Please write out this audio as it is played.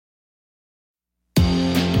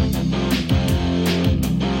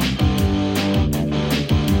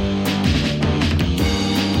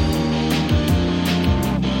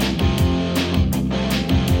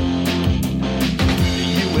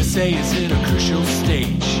social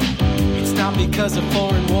stage. It's not because of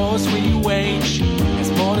foreign wars we wage.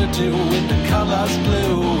 It's more to do with the colors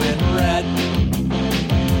blue and red.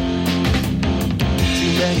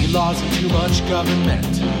 Too many laws and too much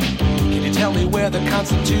government. Can you tell me where the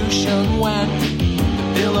Constitution went?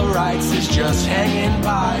 The Bill of Rights is just hanging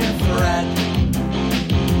by a thread.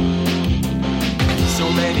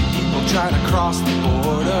 So many people trying to cross the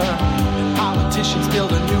border, and politicians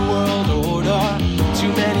build a new world order.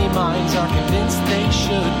 Too many minds are convinced they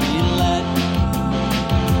should be led.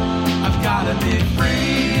 I've gotta be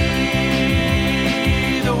free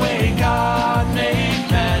the way God made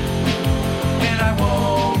men, and I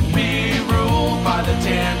won't be ruled by the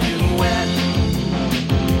damn UN.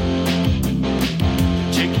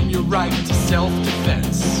 Taking your right to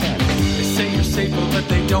self-defense. They say you're safer, but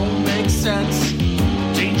they don't make sense.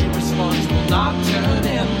 Dangerous ones will not turn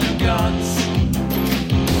into guns.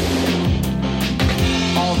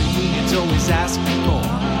 All the unions always ask for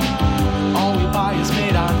more. All we buy is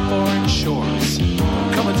made on foreign shores.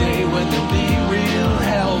 There'll come a day when there'll be real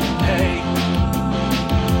hell to pay.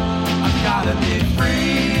 I've gotta be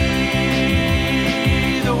free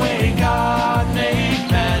the way God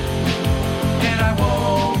made men, and I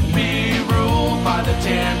won't be ruled by the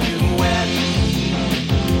damn UN.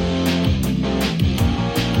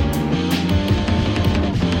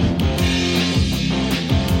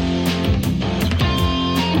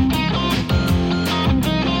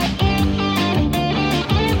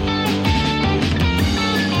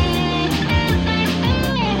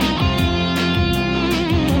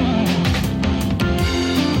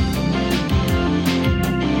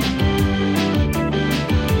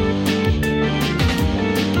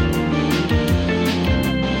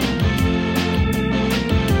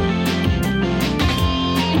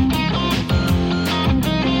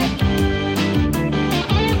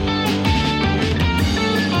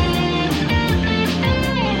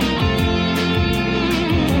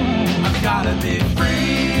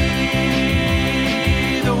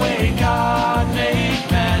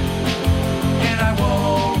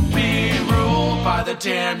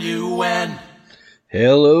 Damn UN.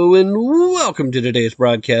 Hello and welcome to today's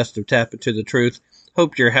broadcast of Tap Into the Truth.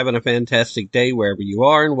 Hope you're having a fantastic day wherever you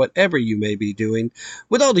are and whatever you may be doing,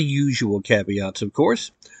 with all the usual caveats, of course.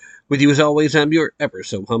 With you as always, I'm your ever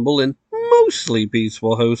so humble and mostly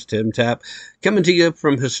peaceful host, Tim Tapp, coming to you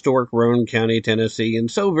from historic Roane County, Tennessee, and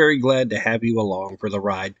so very glad to have you along for the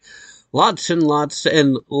ride. Lots and lots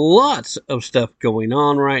and lots of stuff going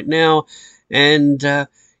on right now, and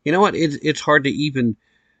you know what? It's hard to even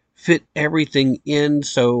fit everything in,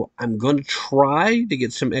 so I'm going to try to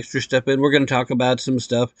get some extra stuff in. We're going to talk about some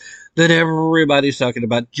stuff that everybody's talking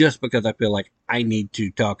about just because I feel like I need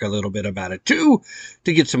to talk a little bit about it too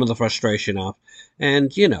to get some of the frustration off.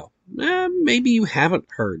 And, you know, maybe you haven't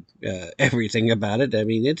heard everything about it. I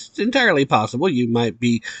mean, it's entirely possible. You might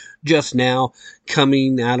be just now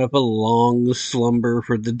coming out of a long slumber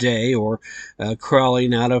for the day, or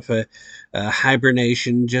crawling out of a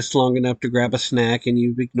hibernation just long enough to grab a snack, and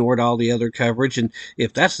you've ignored all the other coverage. And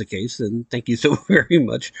if that's the case, then thank you so very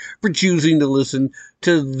much for choosing to listen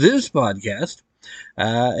to this podcast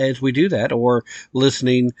as we do that, or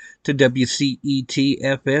listening to WCET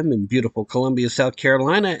FM in beautiful Columbia, South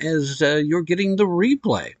Carolina, as you're getting the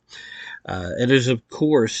replay. It is, of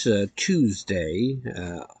course, Tuesday,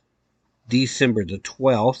 December the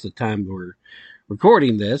 12th, the time we're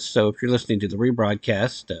recording this. So if you're listening to the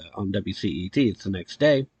rebroadcast on WCET, it's the next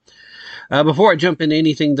day. Before I jump into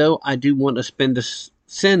anything, though, I do want to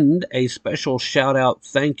send a special shout-out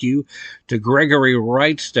thank you to Gregory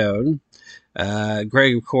Wrightstone.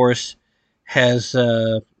 Greg, of course, has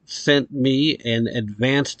sent me an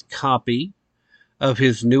advanced copy of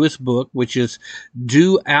his newest book, which is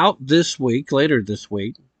due out later this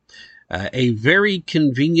week. A very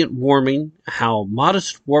convenient warming, how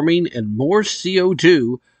modest warming and more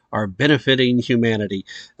CO2 are benefiting humanity.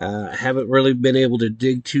 I haven't really been able to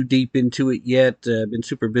dig too deep into it yet. Been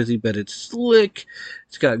super busy, but it's slick.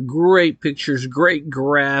 It's got great pictures, great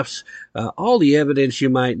graphs, all the evidence you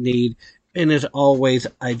might need. And as always,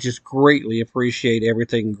 I just greatly appreciate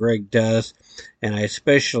everything Greg does. And I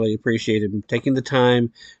especially appreciate him taking the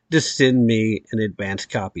time to send me an advanced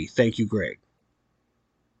copy. Thank you, Greg.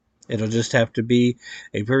 It'll just have to be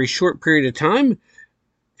a very short period of time,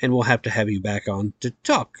 and we'll have to have you back on to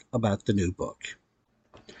talk about the new book.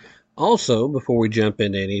 Also, before we jump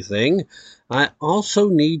into anything, I also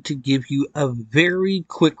need to give you a very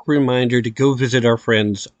quick reminder to go visit our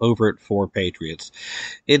friends over at 4Patriots.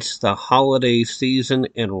 It's the holiday season,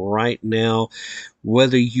 and right now,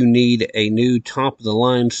 whether you need a new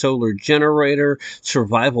top-of-the-line solar generator,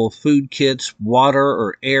 survival food kits, water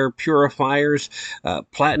or air purifiers,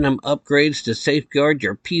 platinum upgrades to safeguard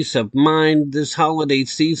your peace of mind this holiday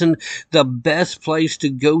season, the best place to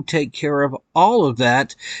go take care of all of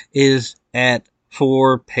that is at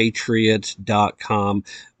 4patriots.com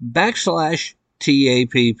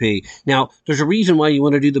 /TAPP. Now, there's a reason why you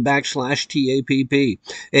want to do the /TAPP.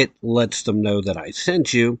 It lets them know that I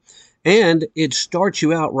sent you, and it starts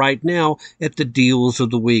you out right now at the deals of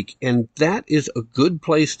the week. And that is a good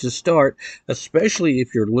place to start, especially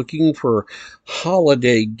if you're looking for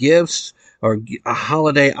holiday gifts or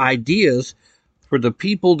holiday ideas for the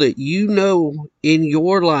people that you know in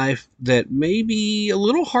your life that may be a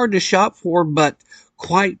little hard to shop for, but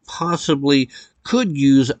quite possibly could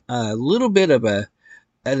use a little bit of an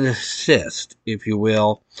assist, if you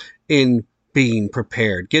will, in being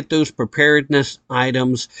prepared. Get those preparedness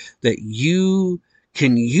items that you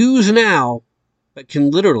can use now, but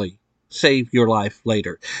can literally save your life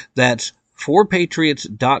later. That's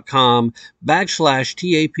 4patriots.com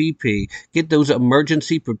 /TAPP. Get those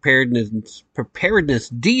emergency preparedness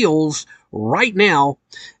deals right now,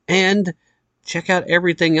 and check out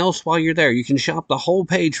everything else while you're there. You can shop the whole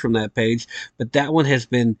page from that page, but that one has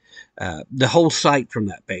been the whole site from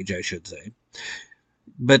that page, I should say.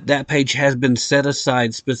 But that page has been set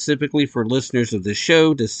aside specifically for listeners of the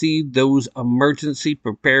show to see those emergency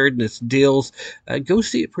preparedness deals. Go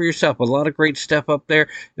see it for yourself. A lot of great stuff up there.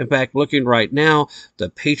 In fact, looking right now,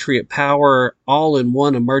 the Patriot Power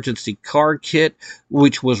all-in-one emergency car kit,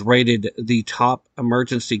 which was rated the top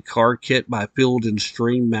emergency car kit by Field and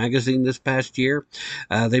Stream magazine this past year.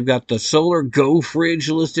 They've got the Solar Go fridge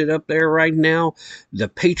listed up there right now. The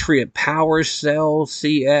Patriot Power Cell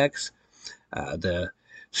CX. The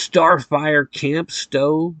Starfire Camp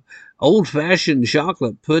Stove, old-fashioned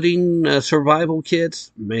chocolate pudding survival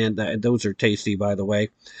kits. Man, those are tasty, by the way.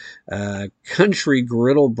 Country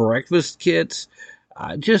griddle breakfast kits.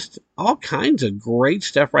 Just all kinds of great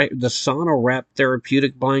stuff, right? The Sauna Wrap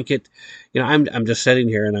therapeutic blanket. You know, I'm just sitting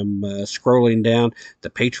here and I'm scrolling down. The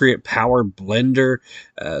Patriot Power blender.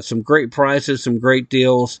 Some great prices, some great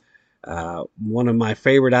deals. One of my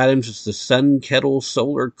favorite items is the Sun Kettle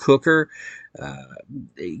Solar Cooker.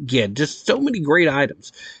 Yeah, just so many great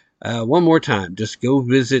items. One more time, just go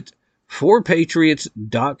visit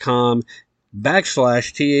 4patriots.com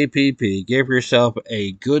 /TAPP. Give yourself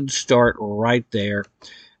a good start right there.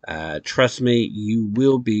 Trust me, you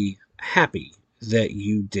will be happy that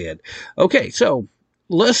you did. Okay, so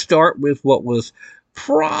let's start with what was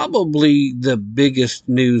probably the biggest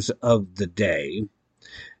news of the day.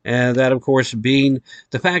 And that, of course, being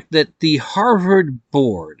the fact that the Harvard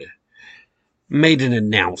board made an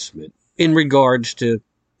announcement in regards to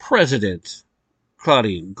President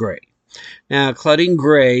Claudine Gray. Now, Claudine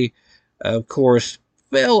Gray, of course,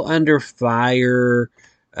 fell under fire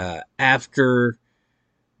after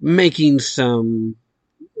making some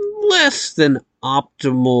less than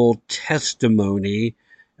optimal testimony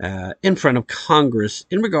in front of Congress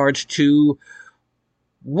in regards to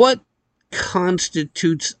what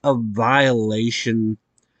constitutes a violation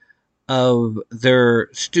of their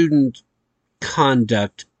student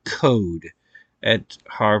conduct code at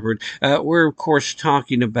Harvard. We're, of course,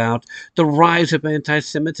 talking about the rise of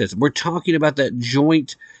anti-Semitism. We're talking about that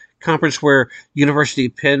joint conference where University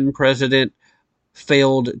of Penn president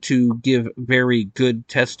failed to give very good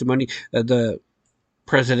testimony. The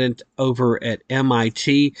president over at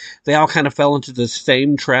MIT, they all kind of fell into the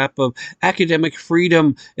same trap of academic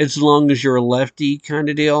freedom as long as you're a lefty kind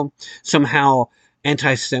of deal. Somehow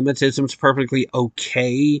anti-Semitism is perfectly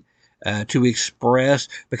okay to express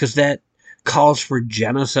because that calls for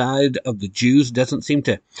genocide of the Jews. Doesn't seem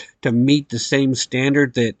to meet the same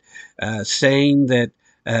standard that saying that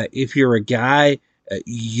if you're a guy,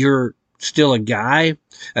 you're still a guy.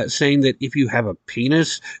 Saying that if you have a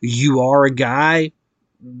penis, you are a guy.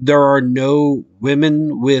 There are no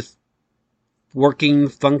women with working,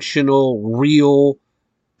 functional, real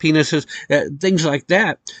penises. Things like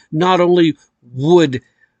that not only would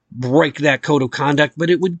break that code of conduct, but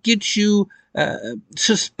it would get you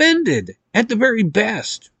suspended at the very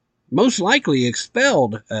best, most likely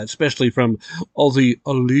expelled, especially from all the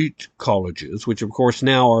elite colleges, which of course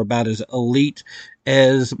now are about as elite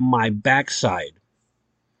as my backside.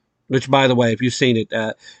 Which, by the way, if you've seen it,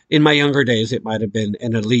 in my younger days, it might have been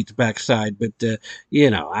an elite backside, but,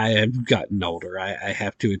 I have gotten older. I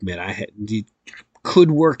have to admit,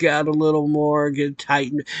 could work out a little more, get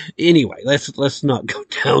tightened. Anyway, let's not go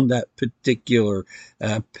down that particular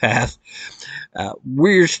path.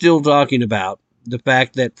 We're still talking about the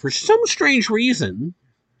fact that for some strange reason,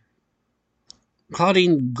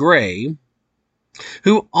 Claudine Gray,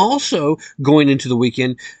 who also, going into the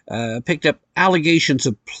weekend, picked up allegations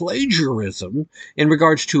of plagiarism in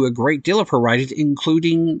regards to a great deal of her writings,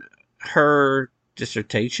 including her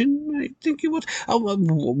dissertation, I think it was. Oh,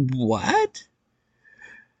 what?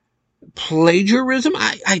 Plagiarism?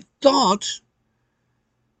 I thought,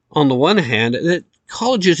 on the one hand, that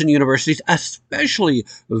colleges and universities, especially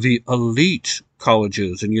the elite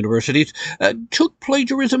colleges and universities, took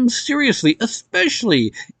plagiarism seriously,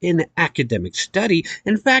 especially in academic study.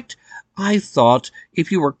 In fact, I thought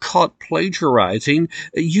if you were caught plagiarizing,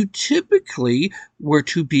 you typically were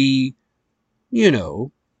to be,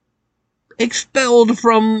 expelled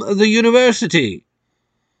from the university.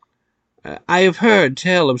 I have heard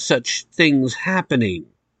tell of such things happening.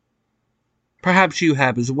 Perhaps you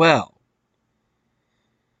have as well.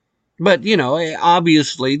 But,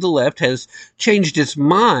 obviously the left has changed its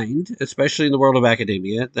mind, especially in the world of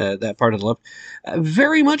academia, that part of the left,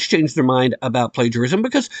 very much changed their mind about plagiarism,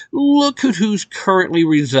 because look at who's currently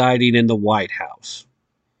residing in the White House.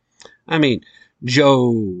 I mean,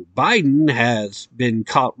 Joe Biden has been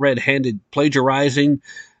caught red-handed plagiarizing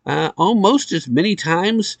almost as many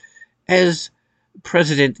times as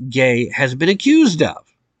President Gay has been accused of.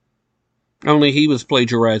 Only he was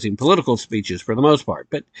plagiarizing political speeches for the most part.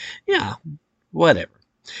 But, yeah, whatever.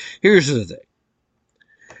 Here's the thing.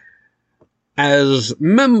 As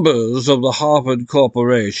members of the Harvard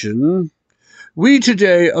Corporation, we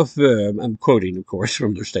today affirm, I'm quoting, of course,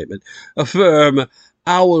 from their statement, affirm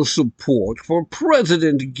our support for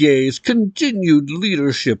President Gay's continued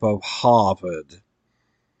leadership of Harvard.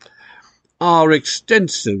 Our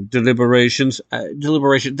extensive deliberations,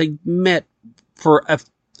 they met for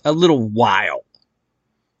a little while.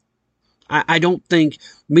 I don't think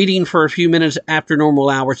meeting for a few minutes after normal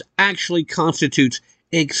hours actually constitutes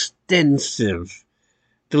extensive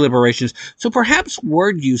deliberations. So perhaps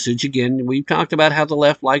word usage, again, we've talked about how the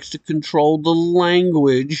left likes to control the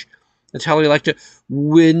language. That's how they like to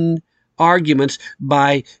win arguments,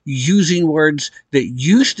 by using words that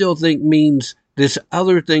you still think means this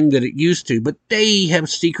other thing that it used to, but they have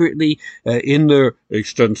secretly, in their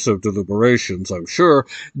extensive deliberations, I'm sure,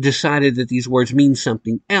 decided that these words mean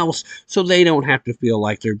something else, so they don't have to feel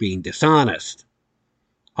like they're being dishonest.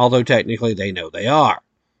 Although technically they know they are.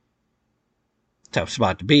 Tough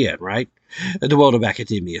spot to be in, right? The world of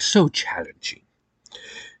academia is so challenging.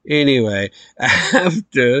 Anyway,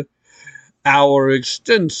 after our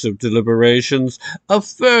extensive deliberations,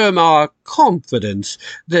 affirm our confidence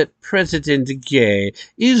that President Gay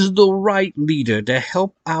is the right leader to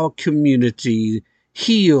help our community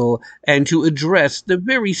heal and to address the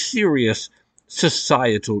very serious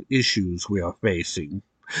societal issues we are facing.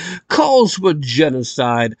 Calls for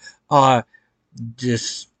genocide are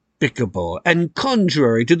despicable and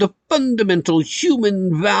contrary to the fundamental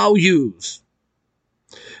human values.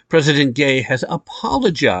 President Gay has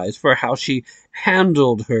apologized for how she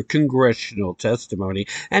handled her congressional testimony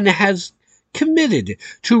and has committed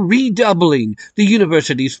to redoubling the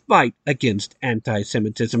university's fight against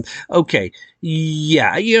anti-Semitism. Okay,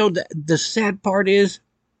 yeah, the sad part is,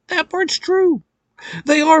 that part's true.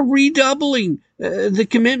 They are redoubling the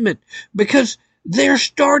commitment, because they're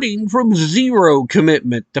starting from zero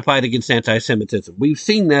commitment to fight against anti-Semitism. We've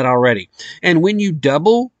seen that already. And when you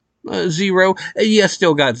double zero, you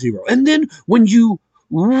still got zero. And then when you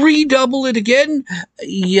redouble it again,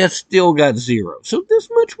 you still got zero. So this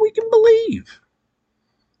much we can believe.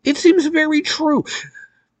 It seems very true.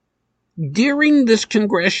 During this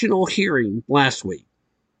congressional hearing last week,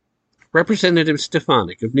 Representative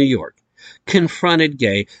Stefanik of New York confronted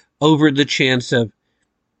Gay over the chance of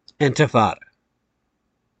Intifada.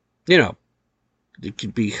 It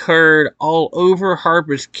could be heard all over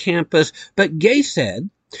Harvard's campus, but Gay said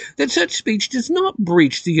that such speech does not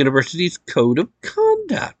breach the university's code of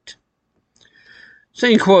conduct.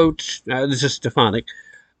 Saying, quote, this is Stefanik,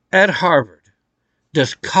 at Harvard,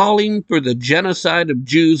 does calling for the genocide of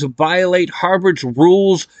Jews violate Harvard's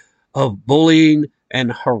rules of bullying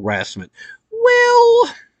and harassment?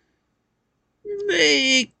 Well,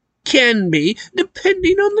 they can be,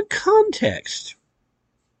 depending on the context.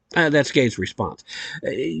 That's Gay's response.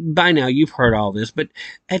 By now, you've heard all this, but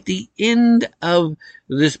at the end of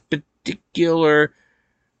this particular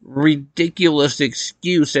ridiculous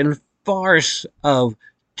excuse and farce of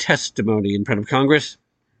testimony in front of Congress,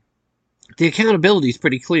 the accountability is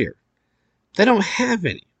pretty clear. They don't have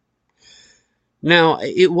any. Now,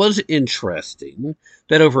 it was interesting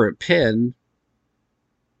that over at Penn,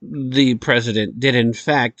 the president did in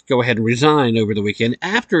fact go ahead and resign over the weekend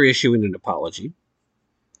after issuing an apology.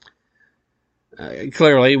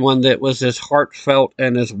 Clearly one that was as heartfelt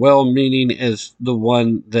and as well-meaning as the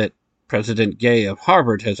one that President Gay of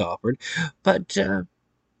Harvard has offered. But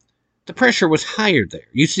the pressure was higher there.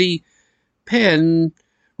 You see, Penn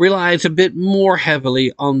relies a bit more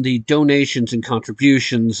heavily on the donations and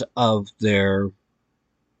contributions of their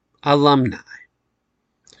alumni.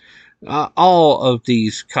 All of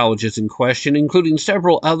these colleges in question, including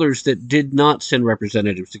several others that did not send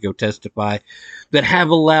representatives to go testify, that have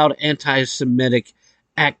allowed anti-Semitic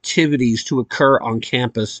activities to occur on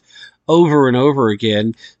campus over and over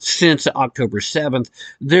again since October 7th,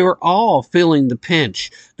 they're all feeling the pinch.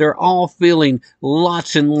 They're all feeling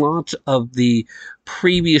lots and lots of the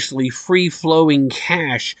previously free-flowing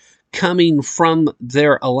cash coming from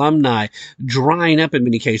their alumni, drying up in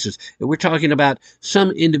many cases. We're talking about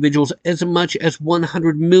some individuals as much as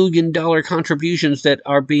 $100 million contributions that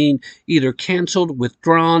are being either canceled,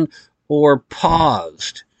 withdrawn, or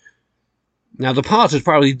paused. Now, the pause is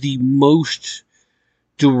probably the most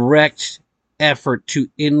direct effort to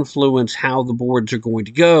influence how the boards are going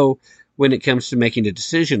to go when it comes to making a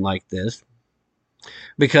decision like this.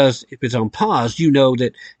 Because if it's on pause, you know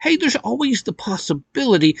that, hey, there's always the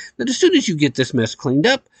possibility that as soon as you get this mess cleaned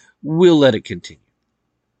up, we'll let it continue.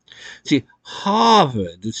 See,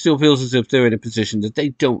 Harvard still feels as if they're in a position that they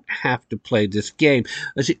don't have to play this game.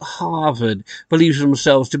 See, Harvard believes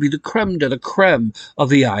themselves to be the creme de la creme of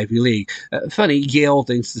the Ivy League. Funny, Yale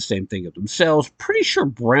thinks the same thing of themselves. Pretty sure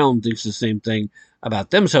Brown thinks the same thing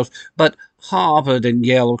about themselves. But Harvard and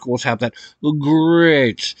Yale, of course, have that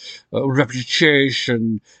great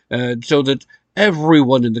reputation so that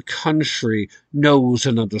everyone in the country knows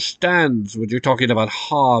and understands when you're talking about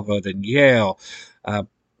Harvard and Yale.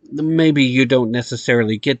 Maybe you don't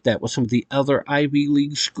necessarily get that with some of the other Ivy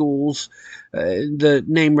League schools. The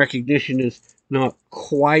name recognition is not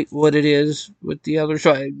quite what it is with the others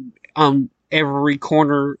on every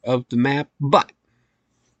corner of the map, but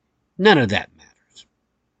none of that matters.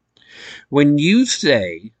 When you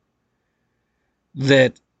say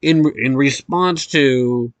that in response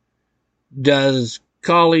to does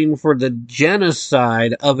calling for the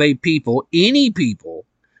genocide of a people, any people,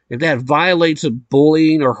 if that violates of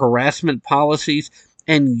bullying or harassment policies,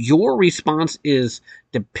 and your response is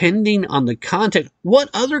depending on the context, what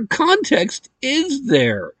other context is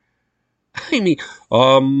there? I mean,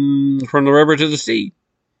 from the river to the sea.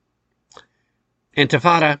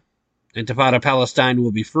 Intifada Palestine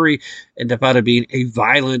will be free. Intifada being a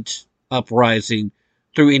violent uprising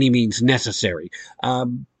through any means necessary.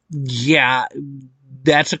 Yeah,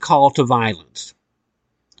 that's a call to violence.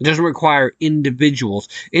 It doesn't require individuals.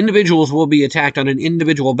 Individuals will be attacked on an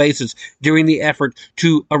individual basis during the effort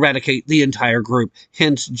to eradicate the entire group.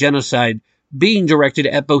 Hence, genocide being directed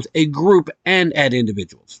at both a group and at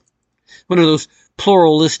individuals. One of those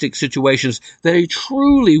pluralistic situations that a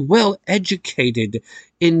truly well-educated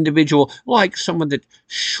individual, like someone that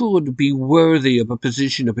should be worthy of a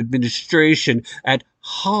position of administration at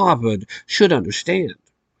Harvard, should understand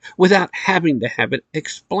without having to have it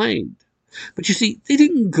explained. But you see, they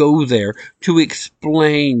didn't go there to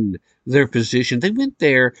explain their position. They went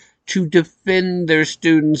there to defend their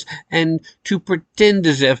students and to pretend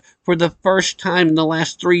as if, for the first time in the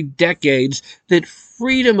last 3 decades, that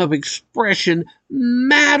freedom of expression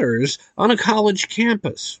matters on a college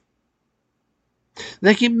campus.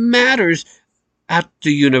 Like it matters at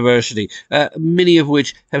the university, many of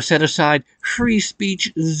which have set aside free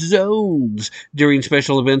speech zones during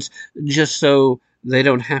special events just so they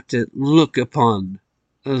don't have to look upon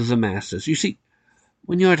the masses. You see,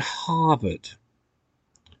 when you're at Harvard,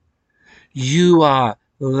 you are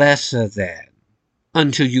lesser than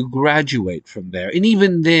until you graduate from there. And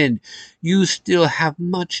even then, you still have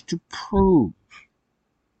much to prove.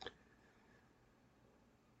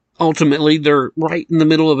 Ultimately, they're right in the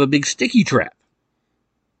middle of a big sticky trap.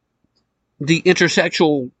 The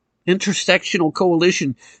intersectional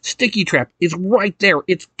coalition sticky trap is right there.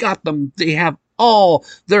 It's got them. They have all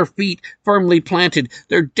their feet firmly planted.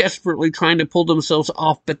 They're desperately trying to pull themselves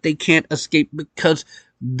off, but they can't escape because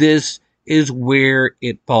this is where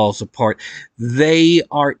it falls apart. They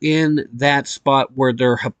are in that spot where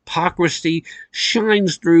their hypocrisy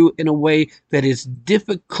shines through in a way that is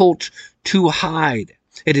difficult to hide.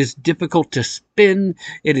 It is difficult to spin.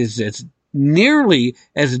 It is as nearly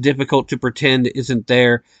as difficult to pretend isn't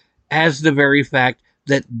there as the very fact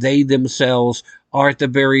that they themselves are at the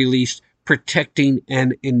very least protecting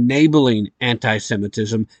and enabling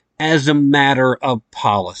anti-Semitism as a matter of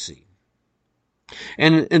policy.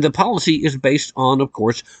 And the policy is based on, of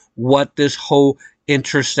course, what this whole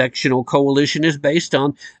intersectional coalition is based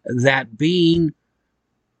on, that being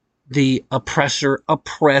the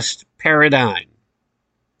oppressor-oppressed paradigm.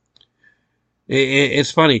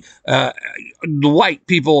 It's funny. The white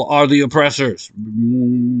people are the oppressors.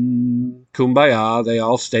 Kumbaya. They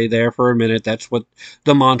all stay there for a minute. That's what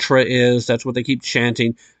the mantra is. That's what they keep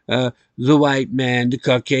chanting. The white man, the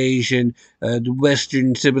Caucasian, the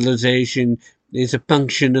Western civilization is a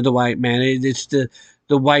function of the white man. It's the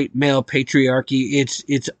white male patriarchy.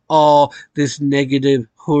 It's all this negative,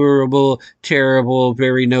 horrible, terrible,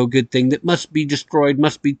 very no good thing that must be destroyed,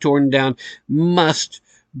 must be torn down, must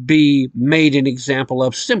be made an example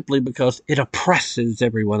of, simply because it oppresses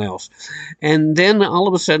everyone else. And then all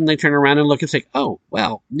of a sudden they turn around and look and say, oh,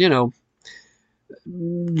 well,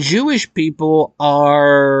 Jewish people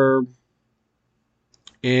are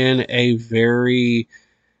in a very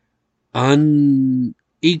unequal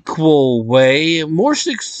way more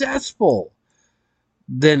successful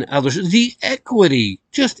than others. The equity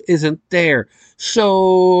just isn't there.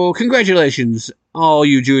 So congratulations, all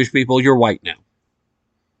you Jewish people, you're white now.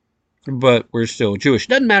 But we're still Jewish.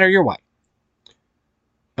 Doesn't matter, you're white.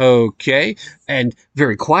 Okay. And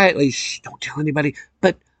very quietly, shh, don't tell anybody,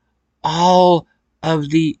 but all of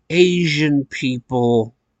the Asian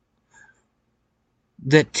people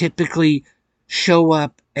that typically show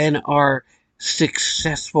up and are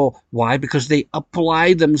successful. Why? Because they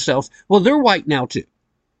apply themselves. Well, they're white now too.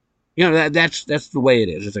 That's the way it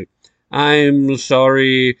is. It's like, I'm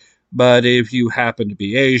sorry, but if you happen to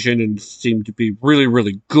be Asian and seem to be really,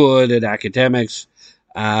 really good at academics,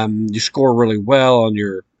 you score really well on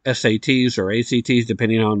your SATs or ACTs,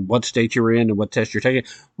 depending on what state you're in and what test you're taking.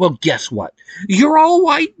 Well, guess what? You're all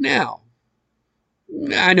white now.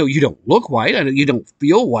 I know you don't look white. I know you don't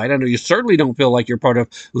feel white. I know you certainly don't feel like you're part of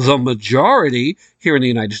the majority here in the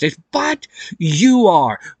United States, but you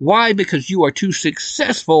are. Why? Because you are too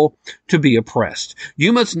successful to be oppressed.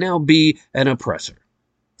 You must now be an oppressor.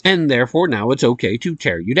 And therefore, now it's okay to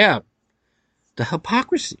tear you down. The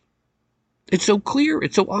hypocrisy. It's so clear.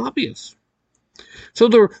 It's so obvious. So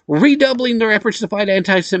they're redoubling their efforts to fight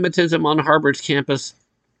anti-Semitism on Harvard's campus.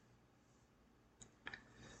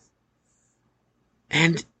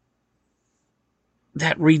 And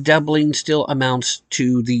that redoubling still amounts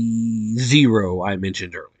to the 0 I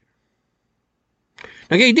mentioned earlier.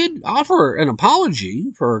 Now, Gay did offer an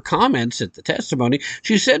apology for her comments at the testimony.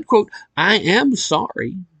 She said, quote, I am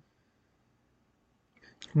sorry.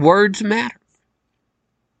 Words matter.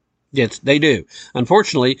 Yes, they do.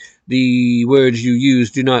 Unfortunately, the words you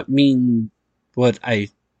use do not mean what I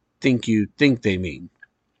think you think they mean.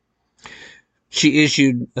 She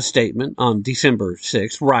issued a statement on December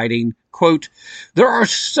 6th, writing, quote, there are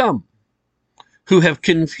some who have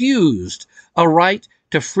confused a right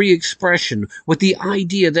to free expression with the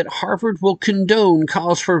idea that Harvard will condone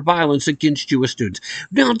calls for violence against Jewish students.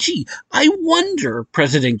 Now, gee, I wonder,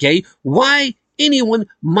 President Gay, why anyone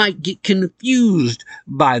might get confused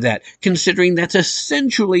by that, considering that's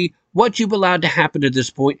essentially what you've allowed to happen at this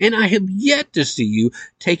point, and I have yet to see you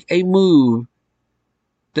take a move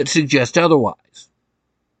that suggests otherwise.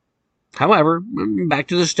 However, back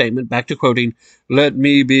to the statement, back to quoting, let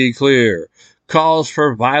me be clear. Calls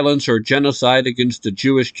for violence or genocide against the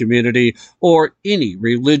Jewish community or any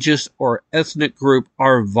religious or ethnic group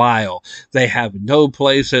are vile. They have no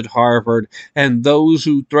place at Harvard, and those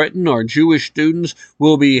who threaten our Jewish students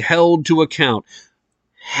will be held to account.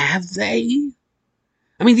 Have they?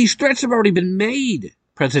 I mean, these threats have already been made,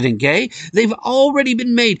 President Gay. They've already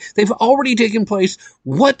been made. They've already taken place.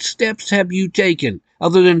 What steps have you taken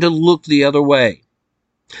other than to look the other way?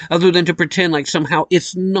 Other than to pretend like somehow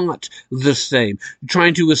it's not the same,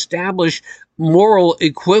 trying to establish moral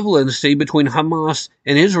equivalency between Hamas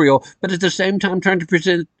and Israel, but at the same time trying to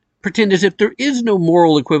pretend as if there is no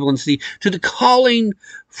moral equivalency to the calling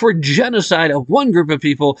for genocide of one group of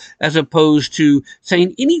people as opposed to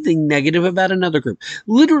saying anything negative about another group.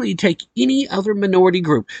 Literally take any other minority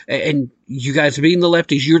group, and you guys being the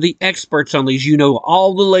lefties, you're the experts on these. You know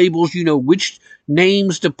all the labels, you know which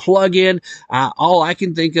names to plug in. All I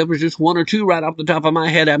can think of is just one or two right off the top of my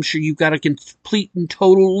head. I'm sure you've got a complete and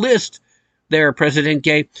total list there, President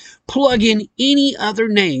Gay. Plug in any other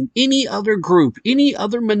name, any other group, any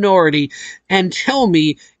other minority, and tell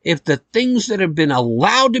me if the things that have been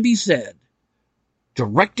allowed to be said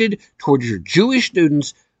directed towards your Jewish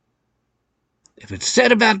students, if it's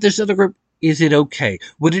said about this other group, is it okay?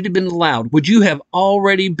 Would it have been allowed? Would you have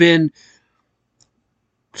already been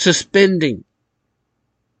suspending,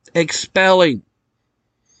 expelling,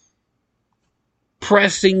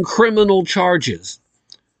 pressing criminal charges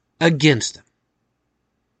against them?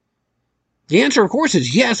 The answer, of course,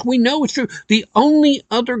 is yes, we know it's true. The only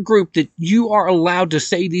other group that you are allowed to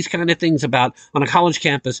say these kind of things about on a college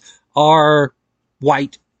campus are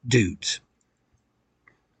white dudes.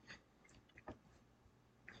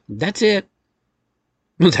 That's it.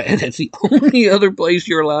 That's the only other place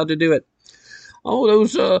you're allowed to do it. Oh,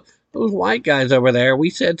 those white guys over there, we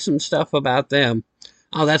said some stuff about them.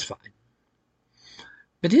 Oh, that's fine.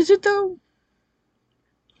 But is it, though?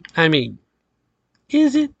 I mean,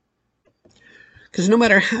 is it? Because no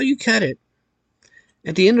matter how you cut it,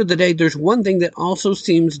 at the end of the day, there's one thing that also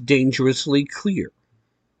seems dangerously clear.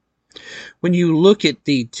 When you look at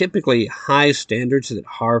the typically high standards that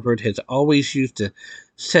Harvard has always used to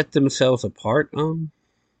set themselves apart on,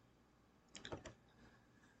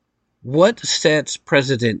 what sets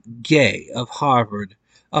President Gay of Harvard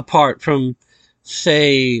apart from,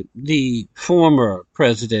 say, the former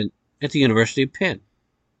president at the University of Penn?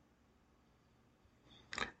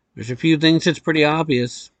 There's a few things that's pretty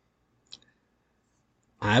obvious.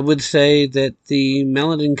 I would say that the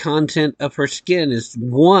melanin content of her skin is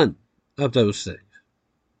one of those things.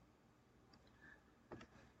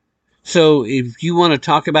 So if you want to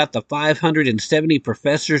talk about the 570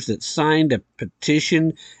 professors that signed a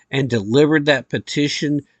petition and delivered that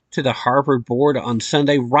petition to the Harvard board on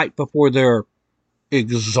Sunday right before their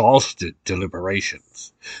exhausted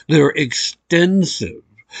deliberations, their extensive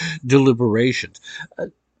deliberations,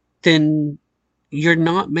 then you're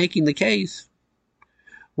not making the case.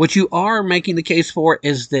 What you are making the case for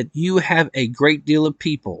is that you have a great deal of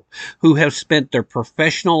people who have spent their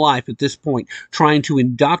professional life at this point trying to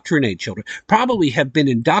indoctrinate children, probably have been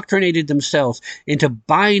indoctrinated themselves into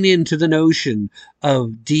buying into the notion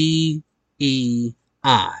of DEI.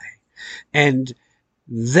 And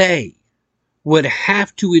they would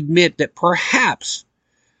have to admit that perhaps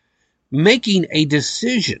making a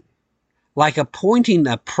decision like appointing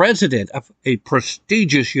a president of a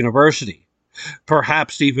prestigious university,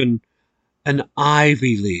 perhaps even an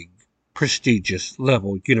Ivy League prestigious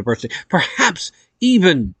level university, perhaps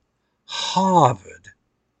even Harvard,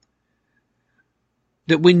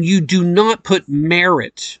 that when you do not put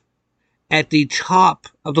merit at the top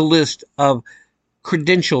of the list of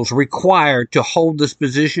credentials required to hold this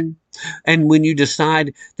position, and when you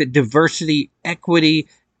decide that diversity, equity,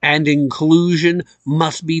 and inclusion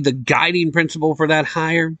must be the guiding principle for that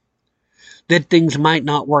hire, that things might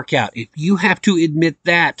not work out. If you have to admit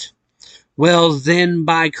that, well, then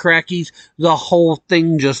by crackies, the whole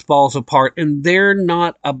thing just falls apart, and they're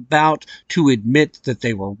not about to admit that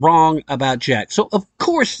they were wrong about Jack. So, of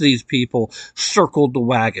course, these people circled the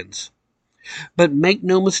wagons. But make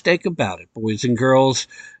no mistake about it, boys and girls,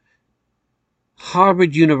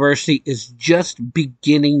 Harvard University is just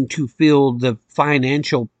beginning to feel the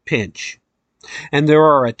financial pinch. And there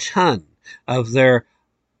are a ton of their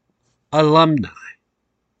alumni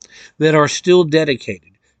that are still dedicated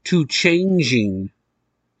to changing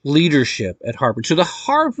leadership at Harvard. So the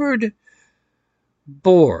Harvard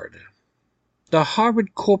board, the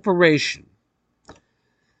Harvard Corporation,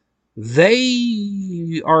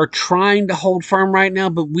 they are trying to hold firm right now,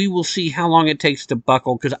 but we will see how long it takes to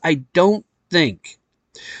buckle, because I don't think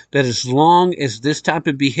that as long as this type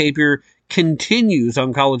of behavior continues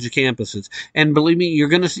on college campuses, and believe me, you're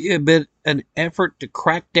going to see an effort to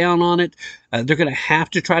crack down on it. They're going to have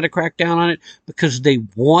to try to crack down on it because they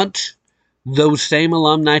want those same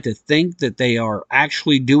alumni to think that they are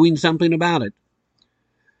actually doing something about it.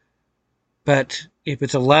 But if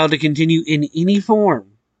it's allowed to continue in any form,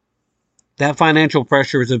 that financial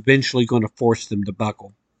pressure is eventually going to force them to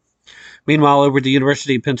buckle. Meanwhile, over at the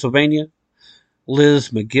University of Pennsylvania, Liz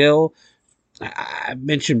McGill, I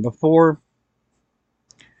mentioned before,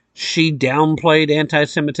 she downplayed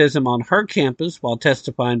anti-Semitism on her campus while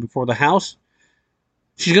testifying before the House.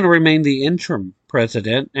 She's going to remain the interim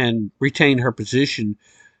president and retain her position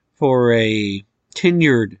for a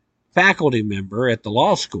tenured faculty member at the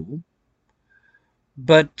law school.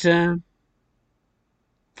 But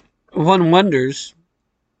one wonders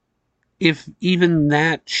if even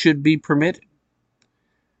that should be permitted,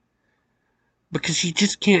 because you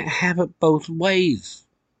just can't have it both ways.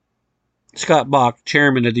 Scott Bach,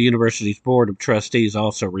 chairman of the university's board of trustees,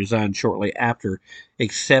 also resigned shortly after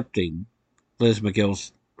accepting Liz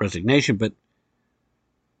McGill's resignation, but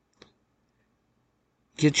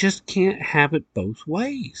you just can't have it both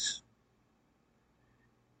ways.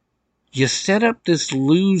 You set up this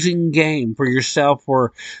losing game for yourself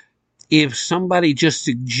where if somebody just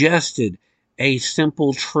suggested a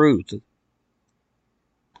simple truth,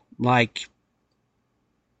 like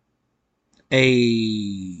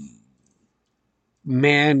a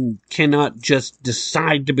man cannot just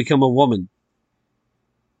decide to become a woman,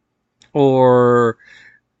 or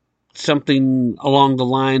something along the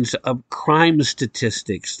lines of crime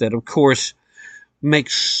statistics that, of course,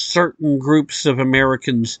 makes certain groups of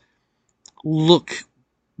Americans look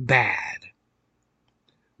bad.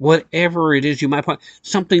 Whatever it is you might point,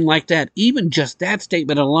 something like that. Even just that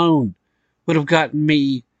statement alone would have gotten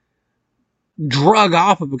me drug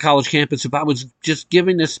off of a college campus if I was just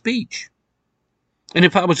giving a speech. And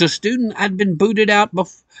if I was a student, I'd been booted out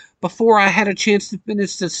before I had a chance to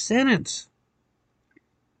finish the sentence.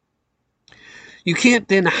 You can't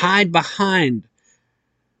then hide behind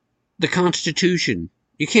the Constitution.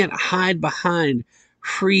 You can't hide behind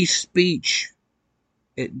free speech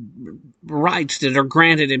rights that are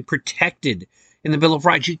granted and protected in the Bill of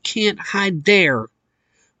Rights. You can't hide there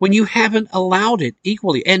when you haven't allowed it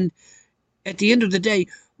equally. And at the end of the day,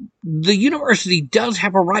 the university does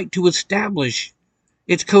have a right to establish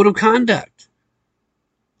its code of conduct.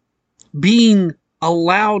 Being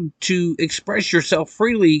allowed to express yourself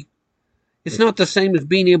freely is not the same as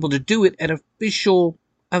being able to do it at official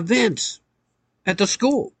events at the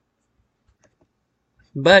school.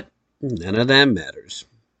 But none of that matters.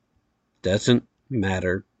 Doesn't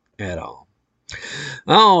matter at all.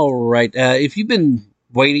 All right. If you've been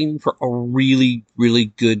waiting for a really, really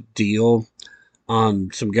good deal on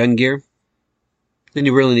some gun gear, then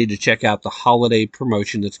you really need to check out the holiday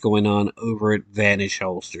promotion that's going on over at Vanish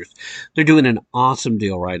Holsters. They're doing an awesome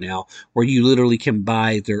deal right now where you literally can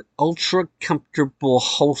buy their ultra comfortable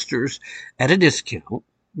holsters at a discount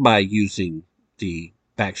by using the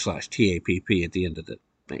 /TAPP at the end of the.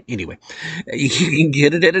 Anyway, you can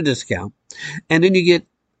get it at a discount, and then you get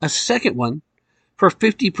a second one for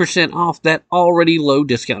 50% off that already low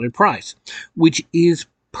discounted price, which is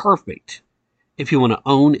perfect if you want to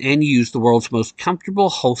own and use the world's most comfortable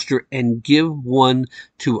holster and give one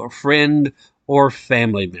to a friend or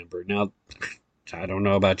family member. Now, I don't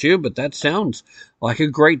know about you, but that sounds like a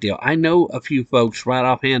great deal. I know a few folks right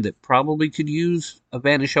offhand that probably could use a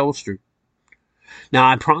Vanish holster. Now,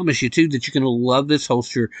 I promise you, too, that you're going to love this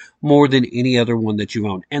holster more than any other one that you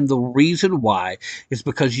own. And the reason why is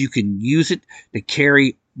because you can use it to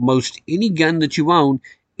carry most any gun that you own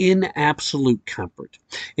in absolute comfort.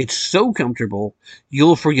 It's so comfortable,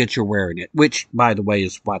 you'll forget you're wearing it, which, by the way,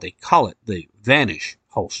 is why they call it the Vanish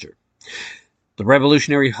holster. The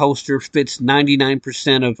revolutionary holster fits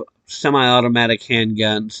 99% of semi-automatic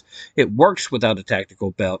handguns. It works without a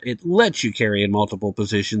tactical belt. It lets you carry in multiple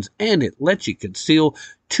positions, and it lets you conceal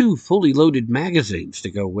 2 fully loaded magazines to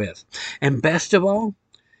go with. And best of all,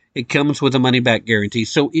 it comes with a money-back guarantee.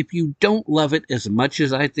 So if you don't love it as much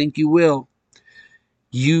as I think you will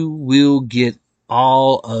get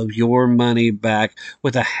all of your money back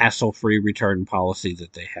with a hassle-free return policy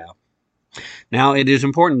that they have. Now, it is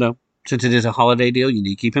important, though. Since it is a holiday deal, you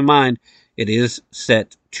need to keep in mind it is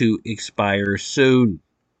set to expire soon.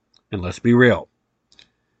 And let's be real.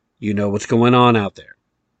 You know what's going on out there.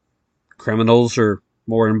 Criminals are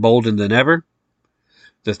more emboldened than ever.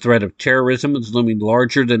 The threat of terrorism is looming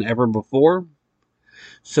larger than ever before.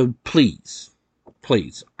 So please,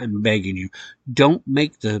 I'm begging you, don't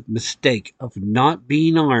make the mistake of not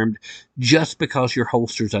being armed just because your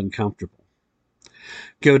holster's uncomfortable.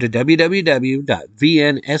 Go to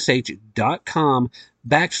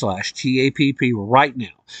www.vnsh.com/TAPP right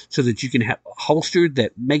now so that you can have a holster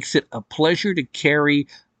that makes it a pleasure to carry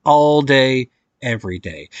all day, every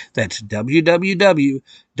day. That's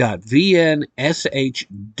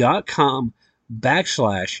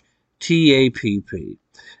www.vnsh.com/TAPP.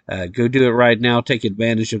 Go do it right now. Take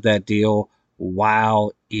advantage of that deal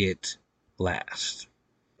while it lasts.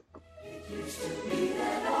 It used to be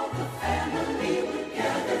that all the family would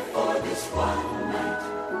gather for this one night.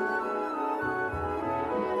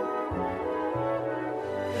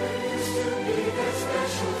 There used to be that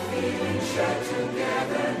special feeling shared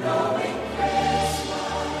together, knowing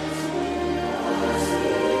Christmas was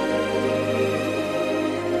here.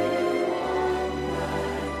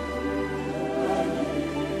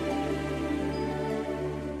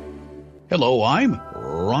 Hello, I'm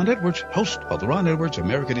Ron Edwards, host of the Ron Edwards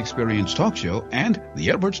American Experience Talk Show and the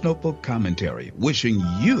Edwards Notebook Commentary, wishing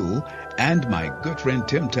you and my good friend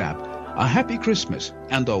Tim Tapp a happy Christmas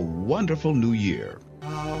and a wonderful New Year. How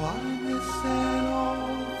I miss that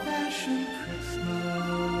old-fashioned Christmas.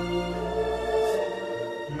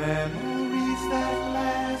 Memories that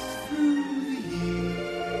last through the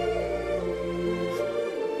years.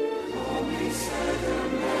 Call me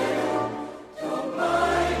sentimental, don't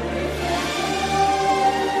mind me.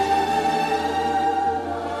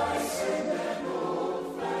 I sing that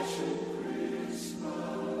old-fashioned Christmas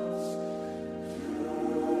to you.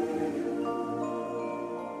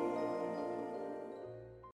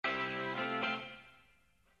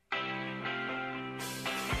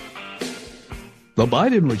 The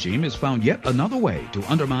Biden regime has found yet another way to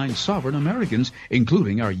undermine sovereign Americans,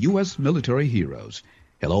 including our U.S. military heroes.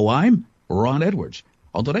 Hello, I'm Ron Edwards.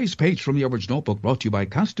 On today's page from the Edwards Notebook, brought to you by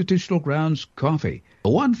Constitutional Grounds Coffee. The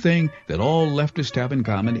one thing that all leftists have in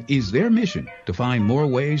common is their mission to find more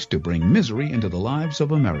ways to bring misery into the lives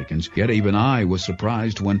of Americans. Yet even I was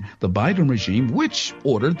surprised when the Biden regime, which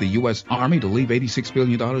ordered the U.S. Army to leave $86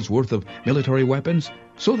 billion worth of military weapons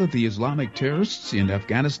so that the Islamic terrorists in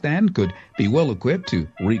Afghanistan could be well equipped to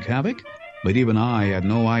wreak havoc, but even I had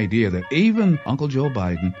no idea that even Uncle Joe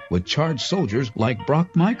Biden would charge soldiers like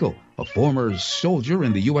Brock Michael, a former soldier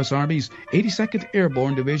in the U.S. Army's 82nd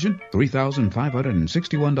Airborne Division,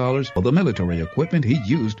 $3,561 for the military equipment he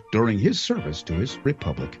used during his service to his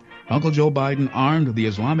republic. Uncle Joe Biden armed the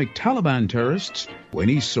Islamic Taliban terrorists when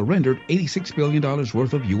he surrendered $86 billion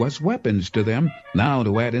worth of U.S. weapons to them. Now,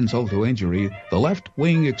 to add insult to injury, the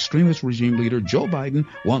left-wing extremist regime leader Joe Biden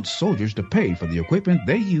wants soldiers to pay for the equipment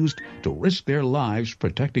they used to risk their lives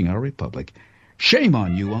protecting our republic. Shame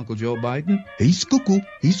on you, Uncle Joe Biden. He's cuckoo.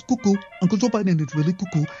 He's cuckoo. Uncle Joe Biden is really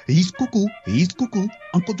cuckoo. He's cuckoo. He's cuckoo.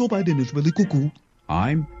 Uncle Joe Biden is really cuckoo.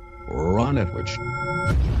 I'm Ron Edwards.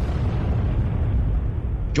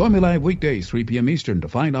 Join me live weekdays, 3 p.m. Eastern, to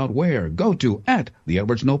find out where. Go to @The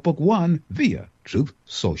Edwards Notebook 1 via Truth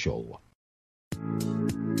Social.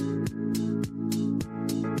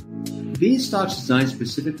 Beanstalk's designed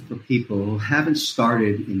specifically for people who haven't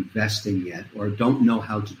started investing yet, or don't know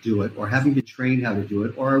how to do it, or haven't been trained how to do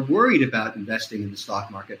it, or are worried about investing in the stock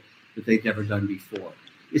market that they've never done before.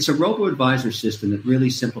 It's a robo-advisor system that really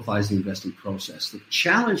simplifies the investing process. The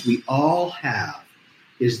challenge we all have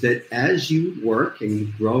is that as you work and you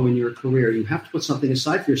grow in your career, you have to put something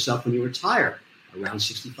aside for yourself when you retire, around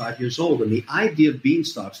 65 years old. And the idea of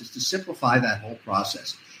Beanstalks is to simplify that whole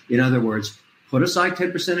process. In other words, put aside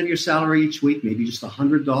 10% of your salary each week, maybe just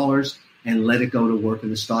 $100, and let it go to work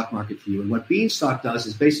in the stock market for you. And what Beanstalk does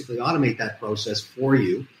is basically automate that process for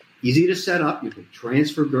you. Easy to set up. You can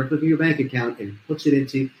transfer directly from your bank account, and it puts it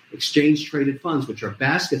into exchange-traded funds, which are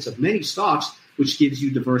baskets of many stocks, which gives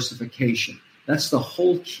you diversification. That's the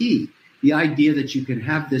whole key. The idea that you can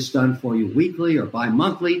have this done for you weekly or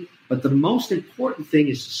bi-monthly. But the most important thing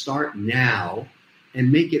is to start now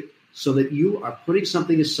and make it so that you are putting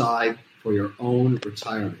something aside for your own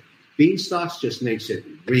retirement. Beanstalks just makes it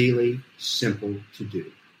really simple to do.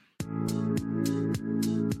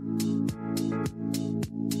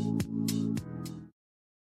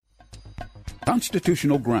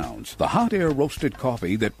 Constitutional Grounds, the hot air roasted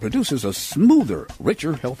coffee that produces a smoother,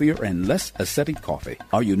 richer, healthier, and less acidic coffee.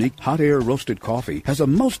 Our unique hot air roasted coffee has a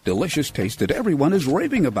most delicious taste that everyone is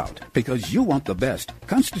raving about. Because you want the best,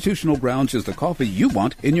 Constitutional Grounds is the coffee you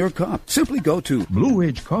want in your cup. Simply go to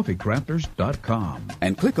BlueRidgeCoffeeCrafters.com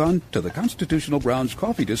and click on to the Constitutional Grounds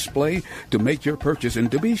coffee display to make your purchase, and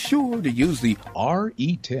to be sure to use the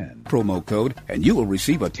RE10 promo code and you will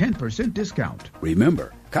receive a 10% discount.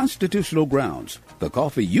 Remember, Constitutional Grounds, the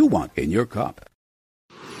coffee you want in your cup.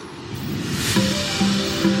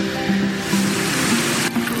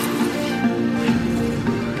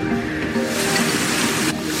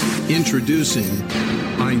 Introducing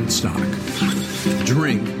Einstock.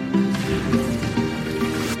 Drink.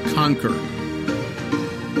 Conquer.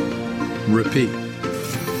 Repeat.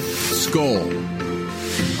 Skål.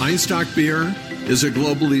 Einstock beer is a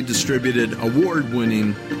globally distributed,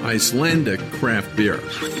 award-winning Icelandic craft beer.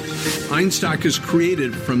 Einstock is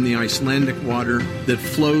created from the Icelandic water that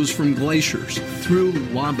flows from glaciers through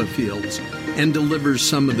lava fields and delivers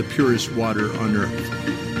some of the purest water on Earth.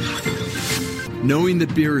 Knowing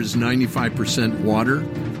that beer is 95% water,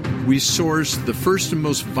 we source the first and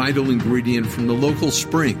most vital ingredient from the local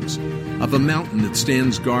springs of a mountain that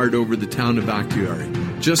stands guard over the town of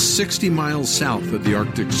Akureyri, just 60 miles south of the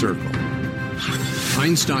Arctic Circle.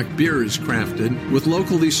 Einstock beer is crafted with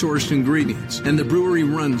locally sourced ingredients, and the brewery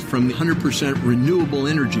runs from 100% renewable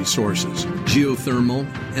energy sources, geothermal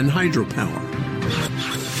and hydropower.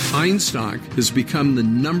 Einstock has become the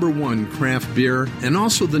 #1 craft beer and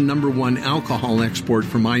also the #1 alcohol export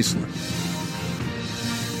from Iceland.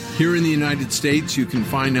 Here in the United States, you can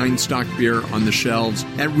find Einstock beer on the shelves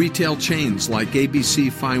at retail chains like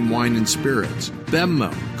ABC Fine Wine and Spirits,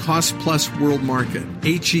 Bevmo, Cost Plus World Market,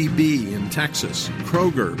 H-E-B in Texas,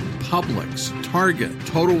 Kroger, Publix, Target,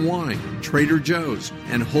 Total Wine, Trader Joe's,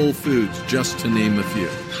 and Whole Foods, just to name a few.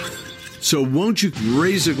 So won't you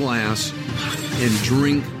raise a glass and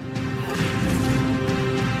drink,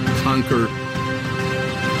 conquer,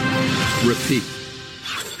 repeat.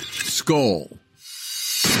 Skål.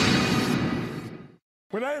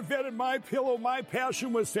 When I invented MyPillow, my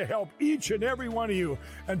passion was to help each and every one of you.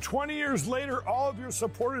 And 20 years later, all of your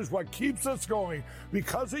support is what keeps us going.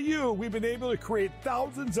 Because of you, we've been able to create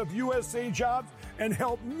thousands of USA jobs and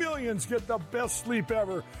help millions get the best sleep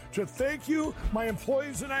ever. To thank you, my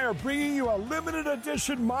employees and I are bringing you a limited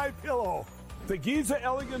edition MyPillow. The Giza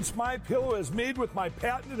Elegance MyPillow is made with my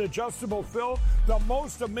patented adjustable fill, the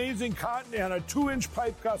most amazing cotton, and a 2-inch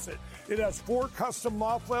pipe gusset. It has 4 custom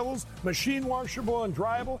loft levels, machine washable and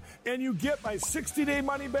dryable, and you get my 60-day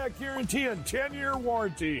money-back guarantee and 10-year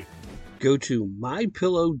warranty. Go to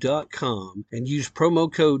mypillow.com and use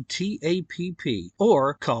promo code TAPP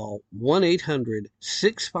or call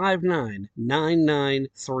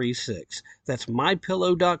 1-800-659-9936. That's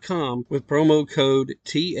mypillow.com with promo code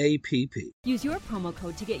TAPP. Use your promo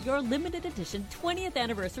code to get your limited edition 20th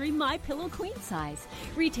anniversary MyPillow queen size.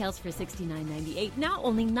 Retails for $69.98, now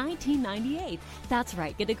only $19.98. That's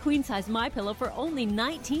right, get a queen size MyPillow for only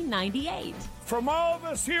 $19.98. From all of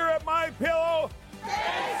us here at MyPillow,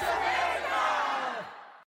 Thanks, America!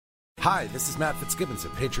 Hi, this is Matt Fitzgibbons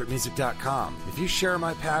at PatriotMusic.com. If you share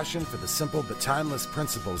my passion for the simple but timeless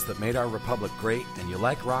principles that made our republic great and you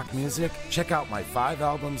like rock music, check out my 5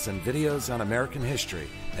 albums and videos on American history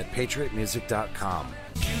at PatriotMusic.com.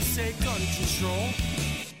 You say gun control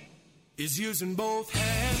is using both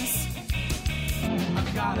hands.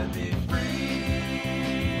 I've gotta be free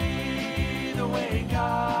the way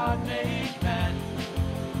God made men,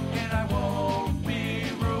 and I won't be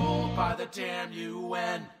ruled by the damn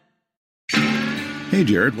UN. Hey,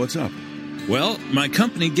 Jared, what's up? Well, my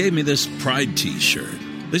company gave me this Pride t-shirt.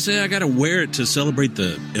 They say I gotta wear it to celebrate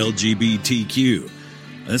the LGBTQ.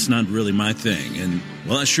 That's not really my thing, and,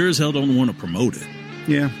 well, I sure as hell don't want to promote it.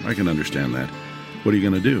 Yeah, I can understand that. What are you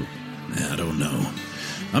going to do? I don't know.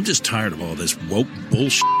 I'm just tired of all this woke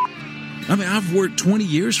bullshit. I mean, I've worked 20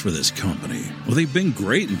 years for this company. Well, they've been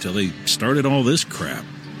great until they started all this crap.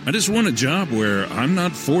 I just want a job where I'm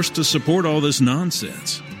not forced to support all this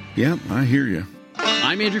nonsense. Yeah, I hear you.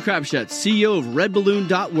 I'm Andrew Krabschatz, CEO of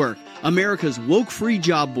RedBalloon.work, America's woke-free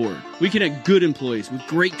job board. We connect good employees with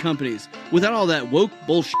great companies without all that woke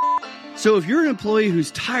bullshit. So if you're an employee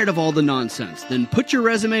who's tired of all the nonsense, then put your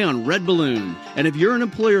resume on Red Balloon. And if you're an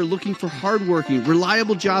employer looking for hardworking,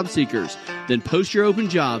 reliable job seekers, then post your open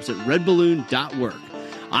jobs at RedBalloon.work.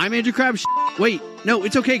 I'm Andrew Krabschatz. Wait, no,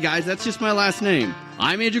 it's okay, guys. That's just my last name.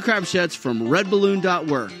 I'm Andrew Krabschatz from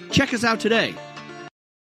RedBalloon.work. Check us out today.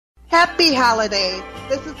 Happy holidays.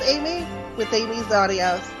 This is Amy with Amy's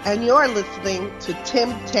Audios, and you're listening to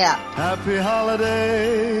Tim Tap. Happy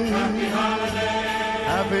holidays. Happy holidays.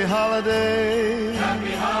 Happy holidays.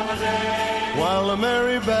 Happy holidays. While the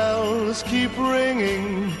merry bells keep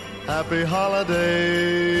ringing, happy holiday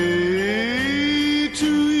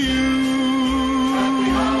to you. Happy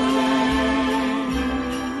holiday.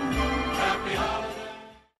 Happy holiday.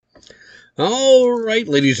 All right,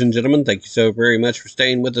 ladies and gentlemen, thank you so very much for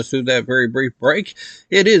staying with us through that very brief break.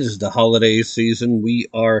 It is the holiday season. We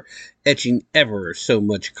are etching ever so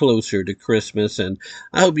much closer to Christmas, and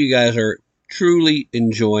I hope you guys are truly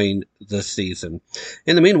enjoying the season.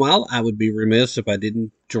 In the meanwhile, I would be remiss if I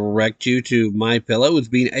didn't direct you to MyPillow as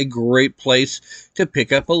being a great place to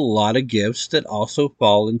pick up a lot of gifts that also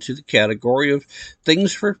fall into the category of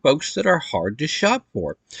things for folks that are hard to shop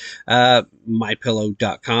for.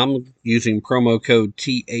 MyPillow.com using promo code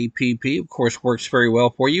TAPP, of course, works very well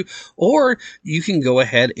for you. Or you can go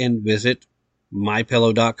ahead and visit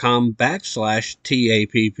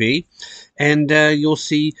mypillow.com/TAPP, and you'll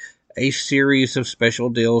see a series of special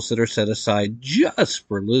deals that are set aside just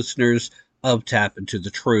for listeners of Tap Into the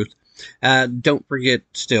Truth. Don't forget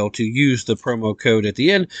still to use the promo code at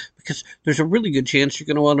the end, because there's a really good chance you're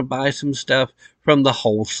going to want to buy some stuff from the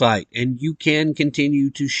whole site. And you can continue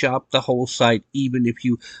to shop the whole site even if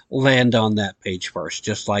you land on that page first,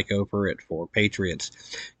 just like over at For Patriots.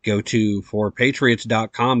 Go to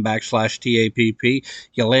forpatriots.com/TAPP.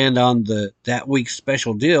 You land on that week's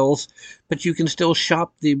special deals, but you can still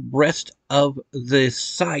shop the rest of the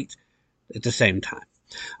site at the same time.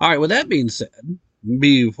 All right, with that being said,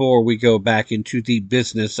 before we go back into the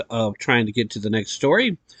business of trying to get to the next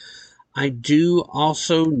story, I do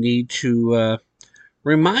also need to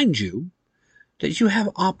remind you that you have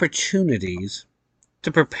opportunities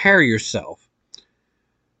to prepare yourself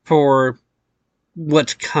for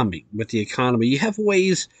what's coming with the economy. You have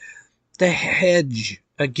ways to hedge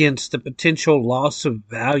against the potential loss of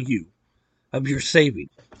value of your savings.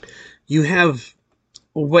 You have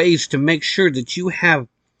ways to make sure that you have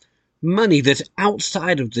money that's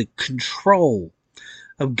outside of the control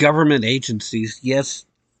of government agencies. Yes,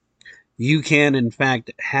 you can, in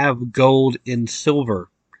fact, have gold and silver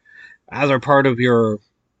either part of your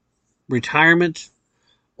retirement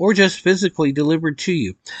or just physically delivered to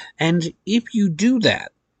you. And if you do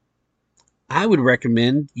that, I would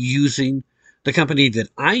recommend using the company that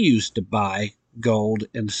I used to buy gold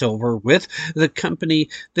and silver with, the company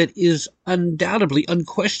that is undoubtedly,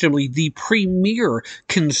 unquestionably the premier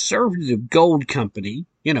conservative gold company.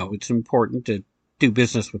 You know, it's important to do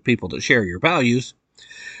business with people that share your values.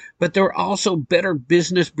 But they're also Better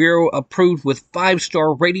Business Bureau approved with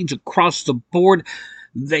 5-star ratings across the board.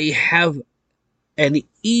 They have an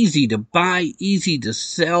easy to buy, easy to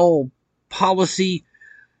sell policy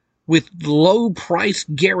with low price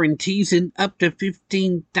guarantees and up to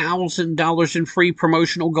 $15,000 in free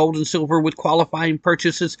promotional gold and silver with qualifying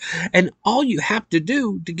purchases. And all you have to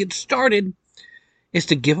do to get started is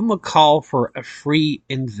to give them a call for a free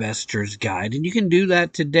investor's guide. And you can do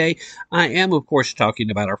that today. I am, of course, talking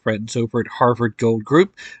about our friends over at Harvard Gold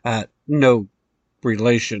Group. No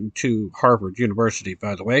relation to Harvard University,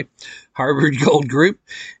 by the way. Harvard Gold Group.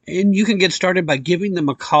 And you can get started by giving them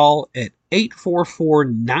a call at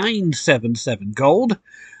 844-977-GOLD.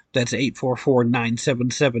 That's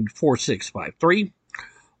 844-977-4653.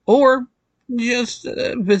 Or just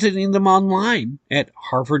visiting them online at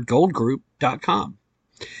harvardgoldgroup.com.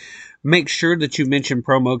 Make sure that you mention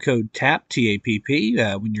promo code TAPP, T-A-P-P,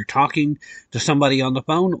 when you're talking to somebody on the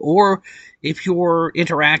phone, or if you're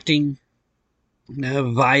interacting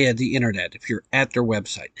via the internet, if you're at their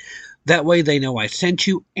website. That way they know I sent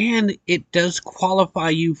you, and it does qualify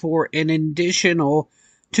you for an additional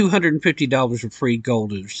 $250 of free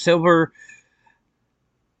gold or silver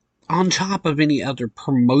on top of any other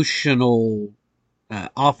promotional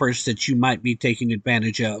offers that you might be taking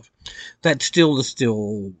advantage of. That still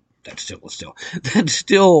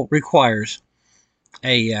requires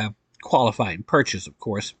a qualifying purchase, of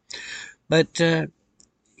course. But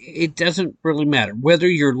it doesn't really matter whether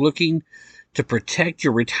you're looking to protect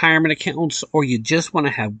your retirement accounts or you just want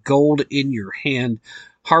to have gold in your hand.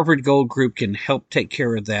 Harvard Gold Group can help take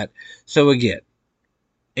care of that. So again,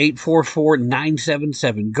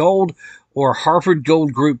 844-977-GOLD or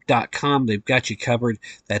harvardgoldgroup.com. They've got you covered.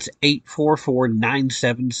 That's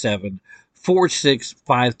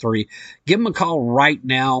 844-977-4653. Give them a call right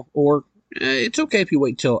now, or it's okay if you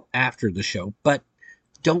wait till after the show, but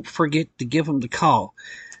don't forget to give them the call.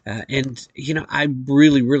 And, you know, I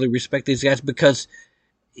really, really respect these guys, because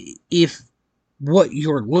if what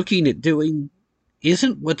you're looking at doing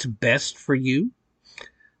isn't what's best for you,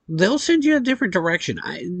 they'll send you a different direction.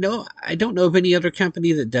 I don't know of any other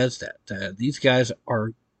company that does that. These guys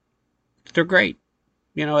they're great.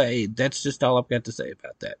 You know, that's just all I've got to say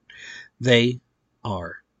about that. They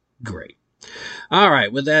are great. All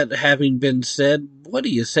right. With that having been said, what do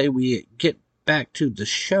you say we get back to the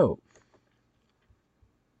show?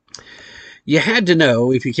 You had to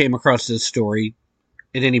know, if you came across this story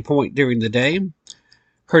at any point during the day,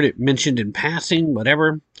 heard it mentioned in passing,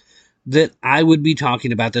 whatever, that I would be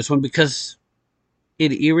talking about this one, because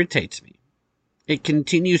it irritates me. It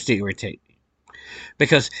continues to irritate me,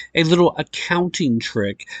 because a little accounting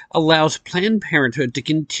trick allows Planned Parenthood to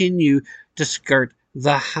continue to skirt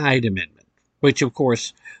the Hyde Amendment, which, of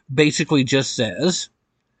course, basically just says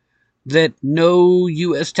that no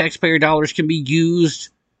U.S. taxpayer dollars can be used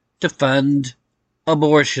to fund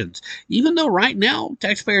abortions, even though right now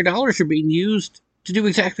taxpayer dollars are being used to do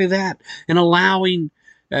exactly that, and allowing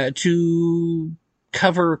to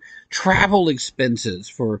cover travel expenses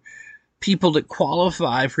for people that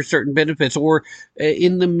qualify for certain benefits, or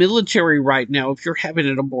in the military right now if you're having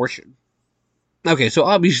an abortion. Okay, so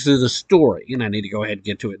obviously the story, and I need to go ahead and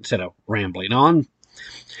get to it instead of rambling on,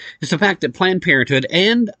 is the fact that Planned Parenthood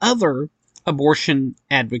and other abortion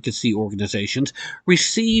advocacy organizations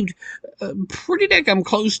received pretty daggum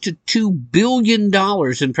close to $2 billion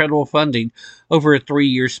in federal funding over a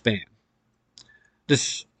 3-year span.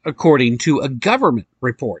 This, according to a government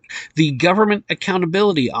report. The Government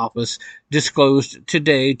Accountability Office disclosed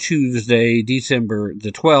today, Tuesday, December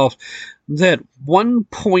the 12th, that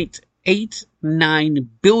 $1.89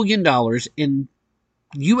 billion in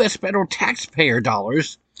U.S. federal taxpayer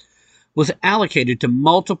dollars was allocated to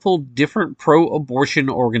multiple different pro-abortion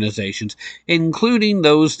organizations, including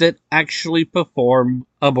those that actually perform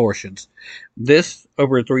abortions. This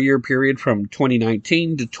over a 3-year period from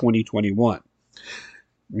 2019 to 2021.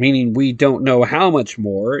 Meaning we don't know how much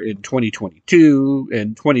more in 2022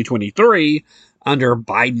 and 2023 under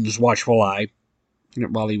Biden's watchful eye,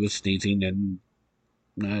 while he was sneezing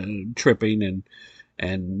and tripping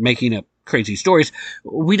and making up crazy stories.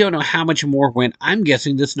 We don't know how much more went. I'm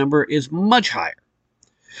guessing this number is much higher.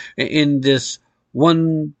 In this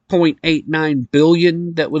 $1.89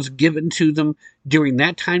 billion that was given to them during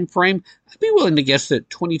that time frame, I'd be willing to guess that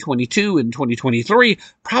 2022 and 2023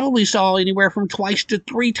 probably saw anywhere from twice to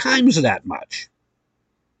three times that much.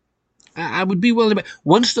 I would be willing to bet.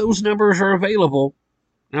 Once those numbers are available,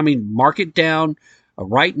 I mean, mark it down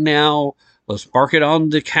right now. Let's mark it on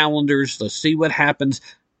the calendars. Let's see what happens.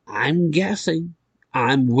 I'm guessing.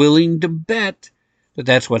 I'm willing to bet that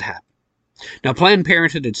that's what happened. Now, Planned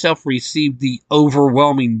Parenthood itself received the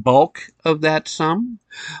overwhelming bulk of that sum,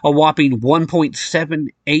 a whopping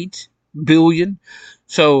 $1.78 billion.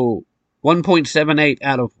 So 1.78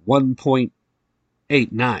 out of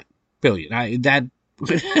 1.89 billion.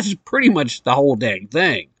 That's pretty much the whole dang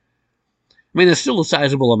thing. I mean, it's still a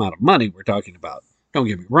sizable amount of money we're talking about. Don't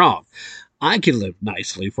get me wrong. I can live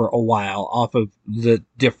nicely for a while off of the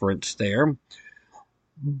difference there.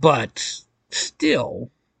 But still,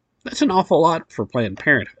 that's an awful lot for Planned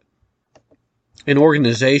Parenthood. An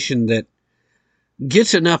organization that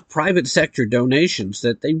gets enough private sector donations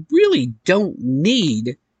that they really don't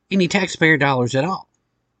need any taxpayer dollars at all.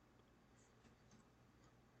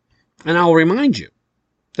 And I'll remind you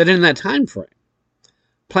that in that time frame,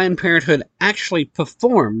 Planned Parenthood actually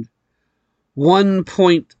performed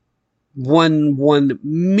 1.11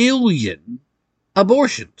 million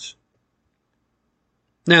abortions.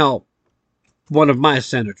 Now, one of my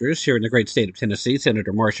senators here in the great state of Tennessee,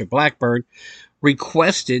 Senator Marsha Blackburn,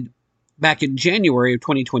 requested back in January of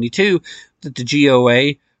 2022 that the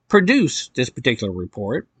GOA produce this particular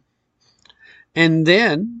report. And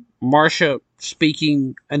then Marsha,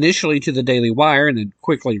 speaking initially to the Daily Wire and then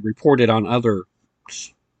quickly reported on other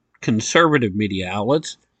conservative media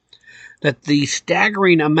outlets, that the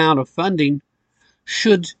staggering amount of funding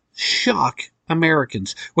should shock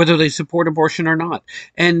Americans, whether they support abortion or not.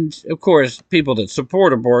 And, of course, people that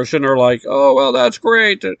support abortion are like, oh, well, that's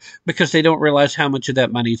great, because they don't realize how much of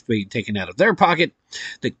that money is being taken out of their pocket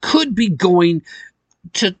that could be going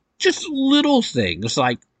to just little things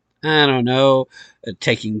like, I don't know,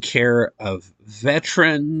 taking care of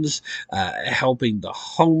veterans, helping the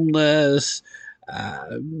homeless,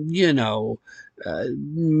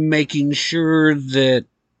 making sure that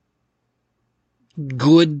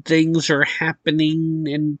good things are happening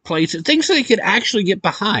in places, things they could actually get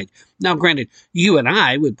behind. Now, granted, you and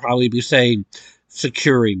I would probably be saying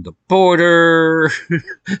securing the border,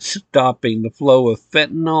 stopping the flow of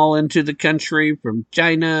fentanyl into the country from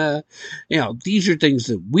China. These are things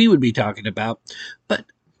that we would be talking about. But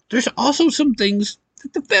there's also some things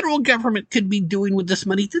that the federal government could be doing with this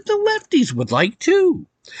money that the lefties would like too,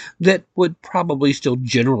 that would probably still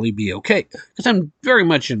generally be okay. Because I'm very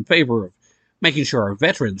much in favor of making sure our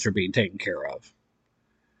veterans are being taken care of.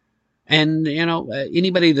 And,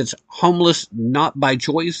 anybody that's homeless, not by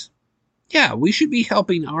choice, yeah, we should be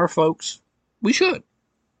helping our folks. We should.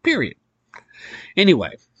 Period.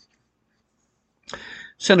 Anyway,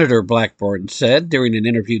 Senator Blackburn said during an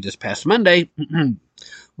interview this past Monday,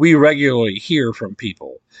 we regularly hear from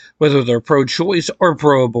people, whether they're pro-choice or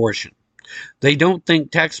pro-abortion. They don't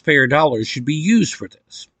think taxpayer dollars should be used for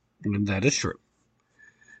this. And that is true.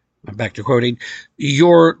 Back to quoting,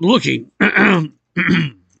 you're looking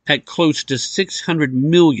at close to $600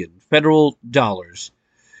 million federal dollars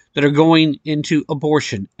that are going into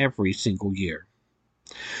abortion every single year.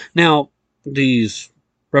 Now, these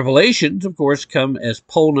revelations, of course, come as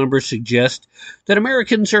poll numbers suggest that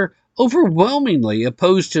Americans are overwhelmingly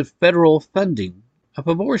opposed to federal funding of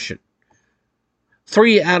abortion.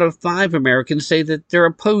 3 out of 5 Americans say that they're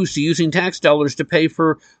opposed to using tax dollars to pay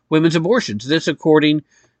for women's abortions. This according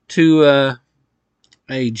to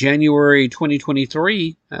a January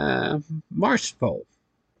 2023 Marsh poll.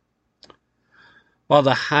 While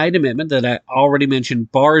the Hyde Amendment that I already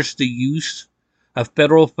mentioned bars the use of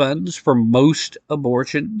federal funds for most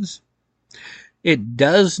abortions, it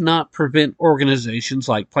does not prevent organizations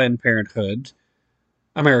like Planned Parenthood,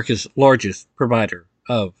 America's largest provider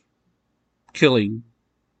of killing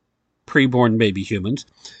preborn baby humans,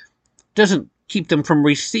 doesn't keep them from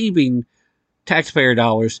receiving taxpayer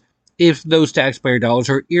dollars if those taxpayer dollars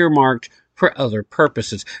are earmarked for other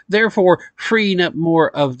purposes, therefore freeing up more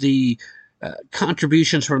of the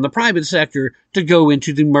contributions from the private sector to go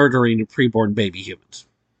into the murdering of preborn baby humans.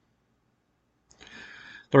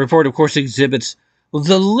 The report, of course, exhibits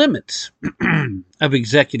the limits of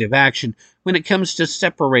executive action when it comes to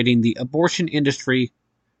separating the abortion industry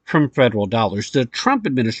from federal dollars. The Trump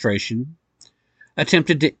administration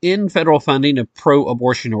attempted to end federal funding of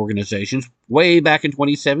pro-abortion organizations way back in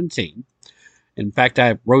 2017. In fact,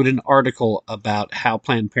 I wrote an article about how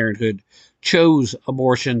Planned Parenthood chose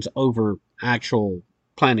abortions over actual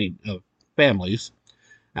planning of families.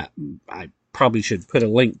 I probably should put a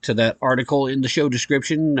link to that article in the show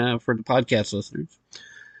description for the podcast listeners.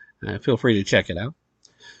 Feel free to check it out.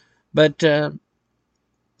 But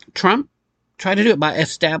Trump tried to do it by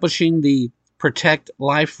establishing the Protect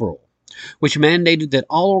Life rule, which mandated that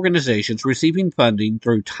all organizations receiving funding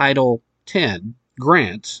through Title X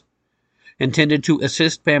grants intended to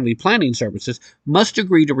assist family planning services must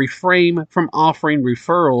agree to refrain from offering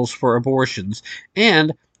referrals for abortions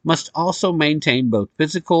and must also maintain both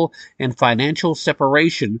physical and financial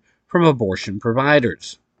separation from abortion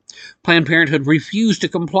providers. Planned Parenthood refused to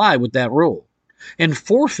comply with that rule and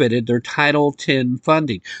forfeited their Title X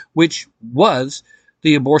funding, which was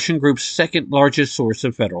the abortion group's second largest source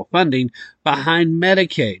of federal funding behind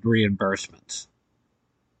Medicaid reimbursements.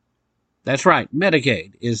 That's right,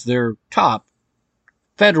 Medicaid is their top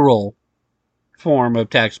federal form of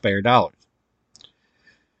taxpayer dollars.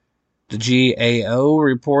 The GAO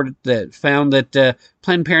reported that found that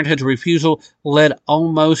Planned Parenthood's refusal led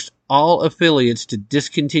almost all affiliates to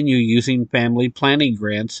discontinue using family planning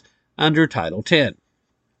grants under Title X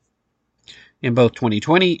in both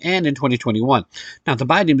 2020 and in 2021. Now, the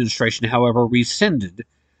Biden administration, however, rescinded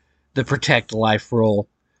the Protect Life rule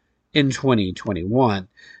in 2021,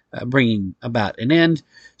 bringing about an end.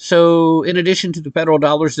 So, in addition to the federal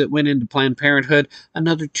dollars that went into Planned Parenthood,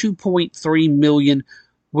 another $2.3 million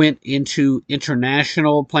went into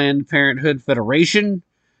International Planned Parenthood Federation.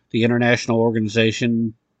 The international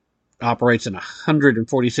organization operates in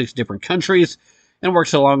 146 different countries and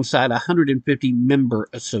works alongside 150 member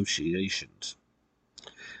associations.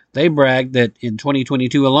 They bragged that in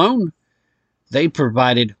 2022 alone, they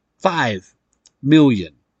provided 5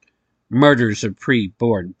 million murders of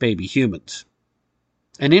preborn baby humans,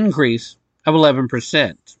 an increase of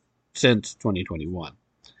 11% since 2021.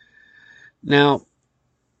 Now,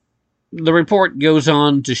 the report goes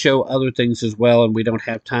on to show other things as well, and we don't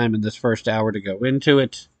have time in this first hour to go into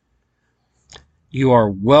it. You are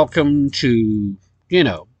welcome to,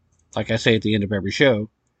 like I say at the end of every show,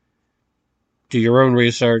 do your own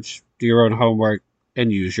research, do your own homework,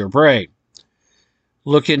 and use your brain.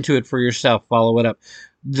 Look into it for yourself, follow it up.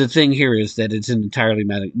 The thing here is that it's an entirely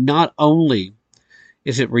matter. Not only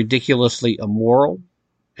is it ridiculously immoral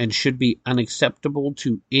and should be unacceptable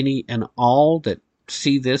to any and all that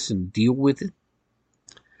see this and deal with it,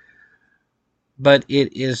 but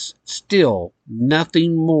it is still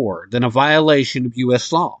nothing more than a violation of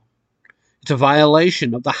U.S. law. It's a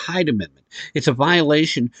violation of the Hyde Amendment. It's a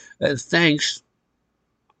violation thanks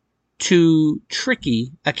to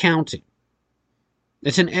tricky accounting.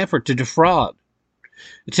 It's an effort to defraud.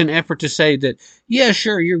 It's an effort to say that, yeah,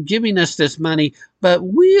 sure, you're giving us this money, but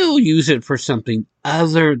we'll use it for something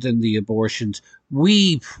other than the abortions.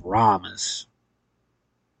 We promise.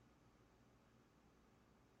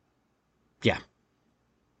 Yeah,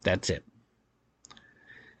 that's it.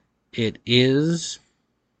 It is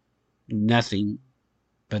nothing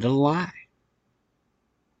but a lie.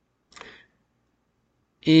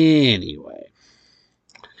 Anyway,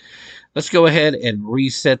 let's go ahead and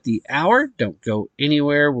reset the hour. Don't go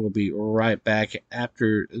anywhere. We'll be right back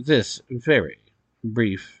after this very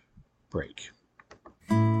brief break.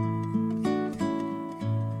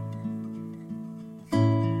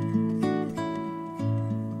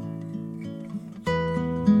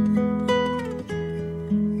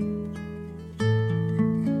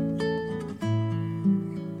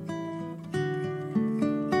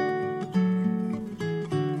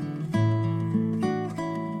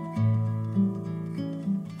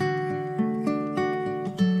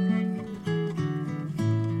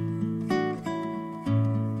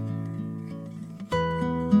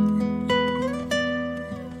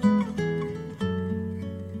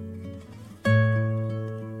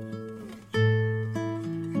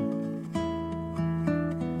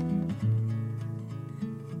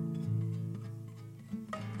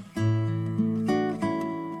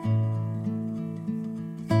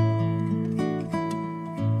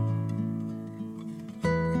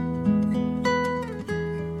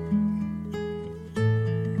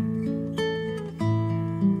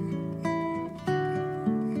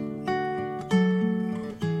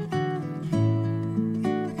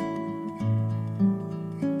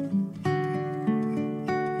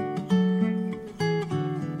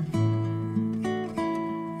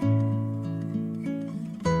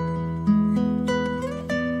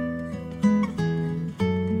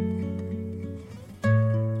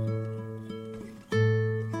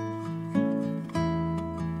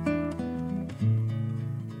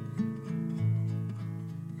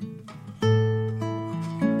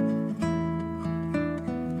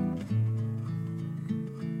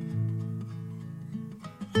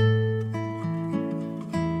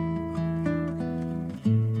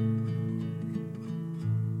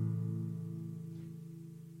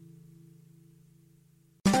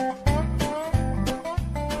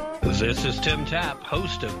 This is Tim Tapp,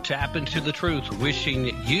 host of Tap Into the Truth,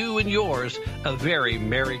 wishing you and yours a very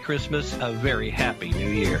Merry Christmas, a very Happy New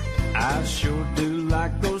Year. I sure do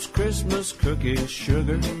like those Christmas cookies,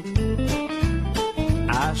 sugar.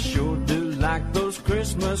 I sure do like those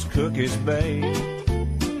Christmas cookies, babe.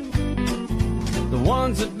 The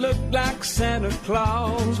ones that look like Santa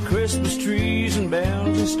Claus, Christmas trees and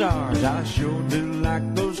bells and stars. I sure do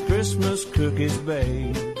like those Christmas cookies,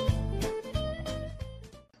 babe.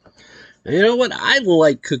 You know what? I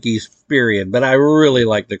like cookies, period, but I really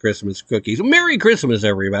like the Christmas cookies. Merry Christmas,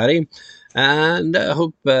 everybody. And I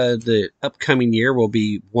hope the upcoming year will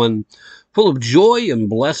be one full of joy and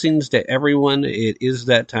blessings to everyone. It is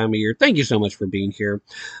that time of year. Thank you so much for being here.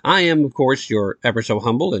 I am, of course, your ever so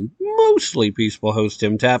humble and mostly peaceful host,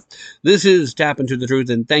 Tim Tapp. This is Tap Into the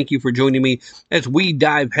Truth, and thank you for joining me as we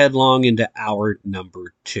dive headlong into hour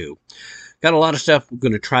number 2. Got a lot of stuff we're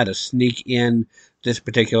going to try to sneak in this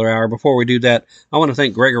particular hour. Before we do that, I want to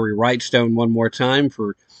thank Gregory Wrightstone one more time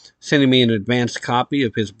for sending me an advanced copy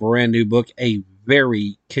of his brand new book, A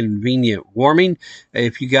Very Convenient Warming.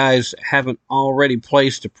 If you guys haven't already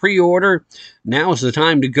placed a pre-order, now is the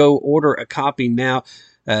time to go order a copy now.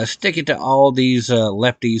 Stick it to all these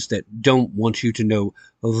lefties that don't want you to know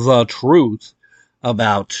the truth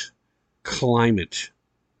about climate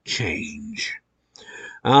change.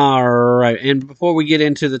 All right, and before we get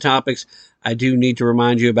into the topics, I do need to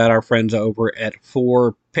remind you about our friends over at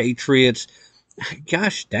 4 Patriots.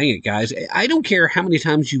 Gosh dang it, guys. I don't care how many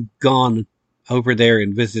times you've gone over there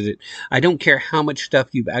and visited. I don't care how much stuff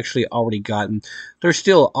you've actually already gotten. There's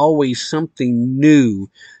still always something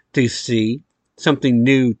new to see, something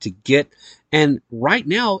new to get. And right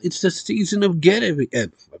now, it's the season of getting.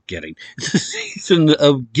 It's the season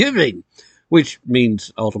of giving, which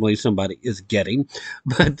means ultimately somebody is getting.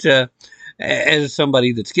 But as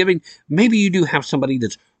somebody that's giving, maybe you do have somebody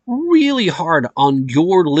that's really hard on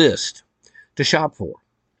your list to shop for.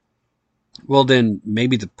 Well, then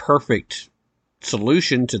maybe the perfect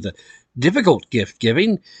solution to the difficult gift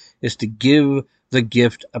giving is to give the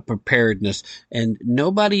gift of preparedness. And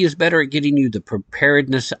nobody is better at getting you the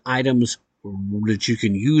preparedness items that you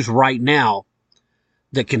can use right now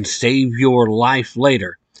that can save your life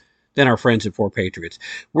later than our friends at 4 Patriots.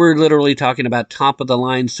 We're literally talking about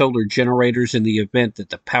top-of-the-line solar generators in the event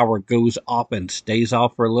that the power goes off and stays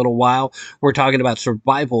off for a little while. We're talking about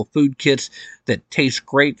survival food kits that taste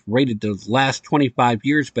great, rated to last 25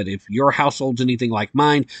 years, but if your household's anything like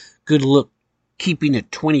mine, good luck keeping it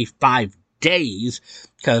 25 days,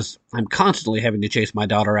 because I'm constantly having to chase my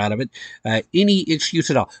daughter out of it. Any excuse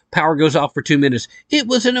at all. Power goes off for 2 minutes. It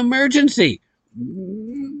was an emergency.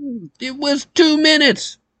 It was 2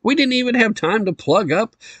 minutes. We didn't even have time to plug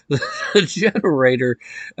up the generator.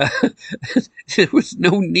 There was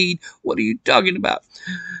no need. What are you talking about?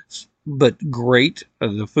 But great.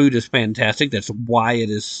 The food is fantastic. That's why it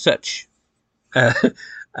is such a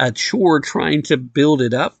chore trying to build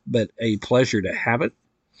it up, but a pleasure to have it.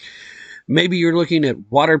 Maybe you're looking at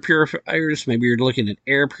water purifiers. Maybe you're looking at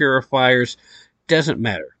air purifiers. Doesn't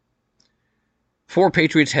matter. 4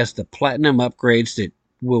 Patriots has the platinum upgrades that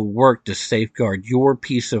will work to safeguard your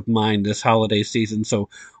peace of mind this holiday season. So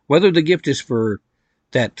whether the gift is for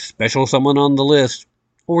that special someone on the list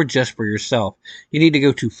or just for yourself, you need to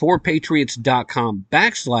go to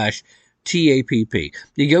 4patriots.com/TAPP.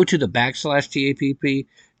 You go to the /TAPP,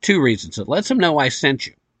 2 reasons. It lets them know I sent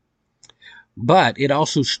you. But it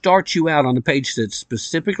also starts you out on a page that's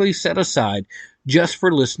specifically set aside just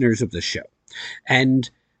for listeners of the show.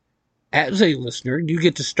 And as a listener, you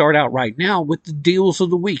get to start out right now with the deals of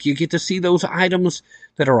the week. You get to see those items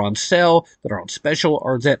that are on sale, that are on special,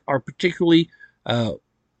 or that are particularly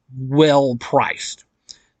well priced.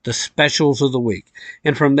 The specials of the week.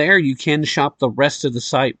 And from there, you can shop the rest of the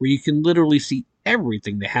site where you can literally see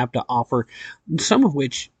everything they have to offer, some of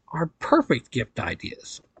which are perfect gift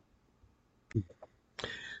ideas.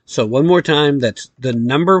 So one more time, that's the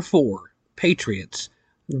number 4,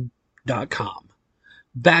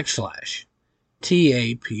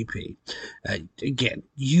 patriots.com/TAPP. Again,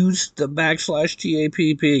 use the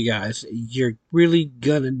 /TAPP, guys. You're really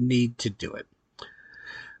gonna need to do it.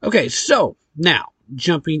 Okay, so now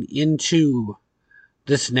jumping into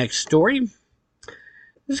this next story. This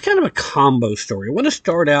is kind of a combo story. I want to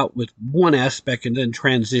start out with one aspect and then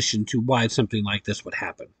transition to why something like this would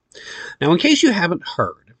happen. Now, in case you haven't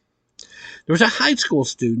heard, there was a high school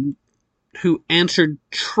student who answered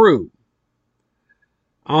true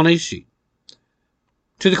on a sheet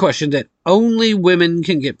to the question that only women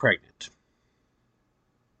can get pregnant.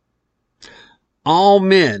 All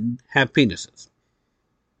men have penises.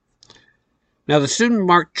 Now, the student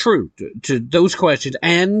marked true to those questions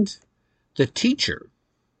and the teacher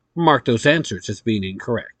marked those answers as being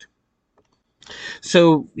incorrect.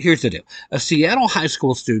 So here's the deal. A Seattle high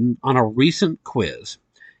school student on a recent quiz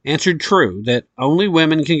answered true that only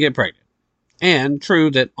women can get pregnant, and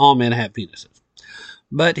true that all men have penises.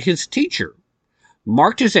 But his teacher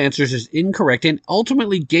marked his answers as incorrect and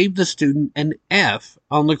ultimately gave the student an F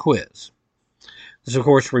on the quiz. This, of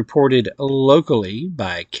course, reported locally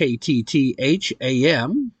by KTTH-AM.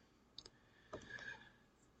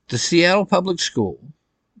 The Seattle Public School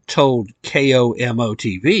told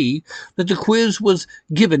KOMO-TV that the quiz was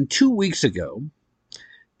given 2 weeks ago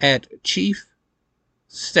at Chief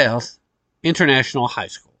Sealth International High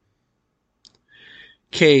School.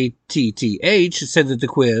 KTTH said that the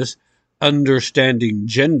quiz, Understanding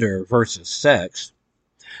Gender versus Sex,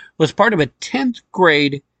 was part of a 10th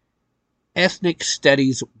grade Ethnic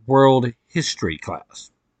Studies World History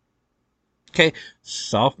class. Okay,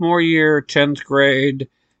 sophomore year, 10th grade,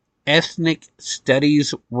 Ethnic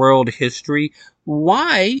Studies World History.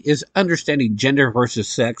 Why is Understanding Gender versus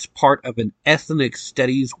Sex part of an Ethnic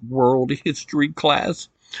Studies World History class?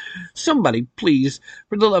 Somebody, please,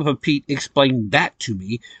 for the love of Pete, explain that to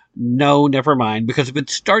me. No, never mind, because if it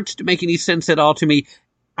starts to make any sense at all to me,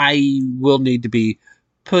 I will need to be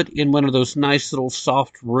put in one of those nice little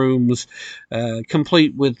soft rooms,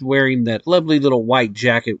 complete with wearing that lovely little white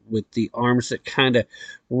jacket with the arms that kind of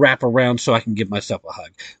wrap around so I can give myself a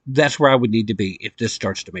hug. That's where I would need to be if this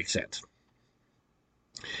starts to make sense.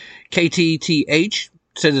 KTTH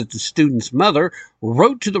said that the student's mother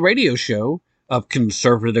wrote to the radio show of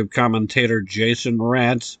conservative commentator Jason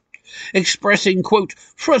Rantz, expressing, quote,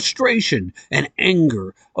 frustration and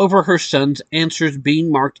anger over her son's answers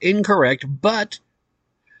being marked incorrect, but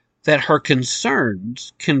that her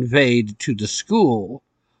concerns conveyed to the school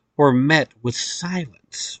were met with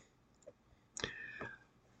silence.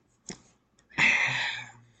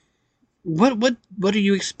 What are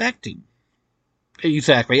you expecting?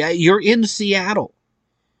 Exactly. You're in Seattle.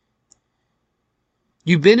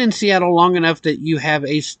 You've been in Seattle long enough that you have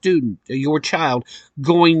a student, your child,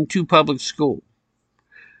 going to public school.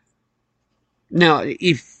 Now,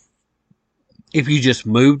 if you just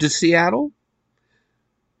moved to Seattle,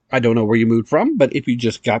 I don't know where you moved from, but if you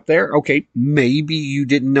just got there, okay, maybe you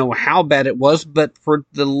didn't know how bad it was, but for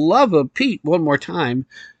the love of Pete, one more time,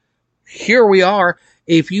 here we are.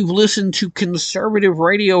 If you've listened to conservative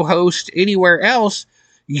radio hosts anywhere else,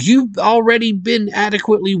 you've already been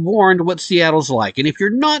adequately warned what Seattle's like. And if you're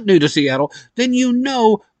not new to Seattle, then you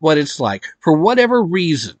know what it's like. For whatever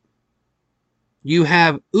reason, you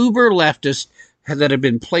have uber leftists that have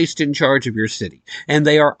been placed in charge of your city, and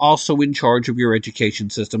they are also in charge of your education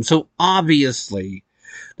system. So obviously,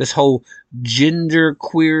 this whole gender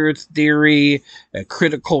queer theory,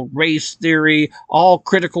 critical race theory, all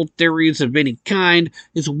critical theories of any kind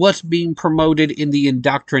is what's being promoted in the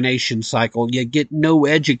indoctrination cycle. You get no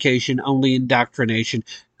education, only indoctrination.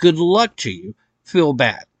 Good luck to you. Feel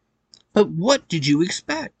bad. But what did you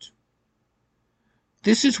expect?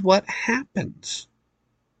 This is what happens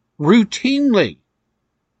routinely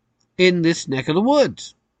in this neck of the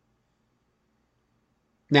woods.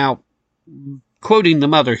 Now, quoting the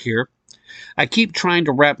mother here, I keep trying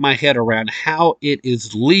to wrap my head around how it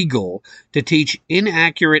is legal to teach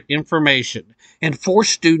inaccurate information and force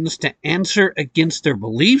students to answer against their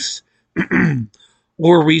beliefs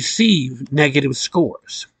or receive negative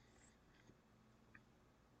scores.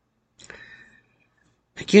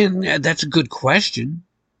 Again, that's a good question.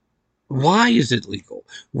 Why is it legal?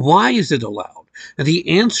 Why is it allowed? And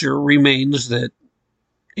the answer remains that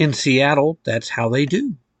in Seattle, that's how they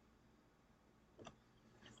do.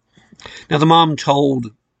 Now, the mom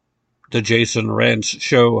told the Jason Rantz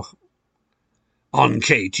show on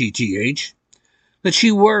KTTH that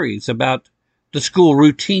she worries about the school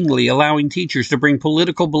routinely allowing teachers to bring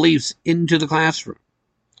political beliefs into the classroom.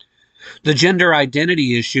 The gender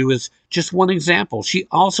identity issue is just one example. She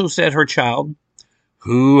also said her child,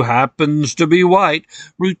 who happens to be white,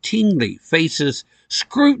 routinely faces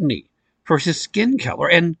scrutiny for his skin color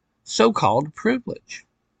and so-called privilege.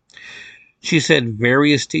 She said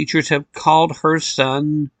various teachers have called her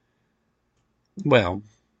son, well,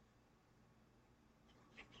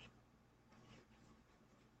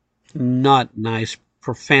 not nice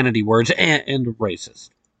profanity words, and racist.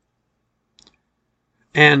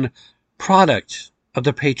 And product of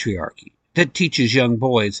the patriarchy that teaches young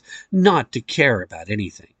boys not to care about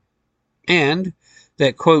anything. And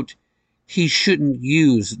that, quote, he shouldn't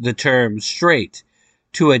use the term straight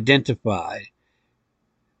to identify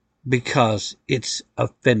because it's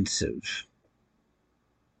offensive.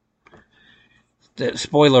 The,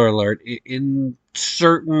 spoiler alert, in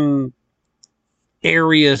certain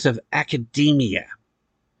areas of academia,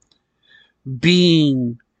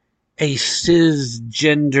 being a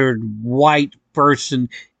cisgendered white person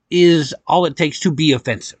is all it takes to be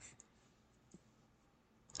offensive.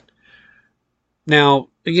 Now,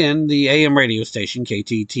 again, the AM radio station,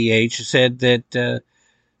 KTTH, said that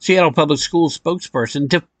Seattle Public Schools spokesperson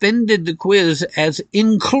defended the quiz as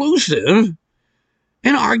inclusive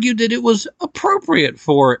and argued that it was appropriate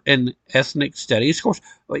for an ethnic studies course.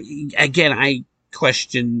 Again, I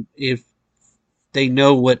question if they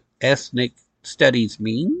know what ethnic studies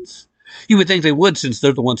means. You would think they would, since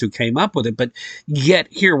they're the ones who came up with it, but yet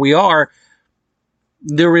here we are.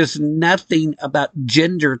 There is nothing about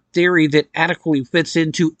gender theory that adequately fits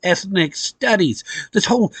into ethnic studies. This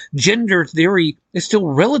whole gender theory is still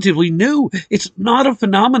relatively new. It's not a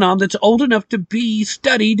phenomenon that's old enough to be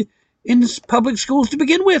studied in public schools to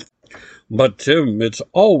begin with. But Tim, it's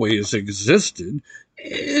always existed.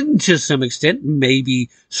 And to some extent, maybe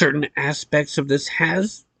certain aspects of this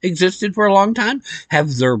has existed for a long time.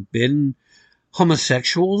 Have there been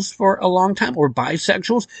homosexuals for a long time, or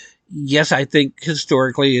bisexuals? Yes, I think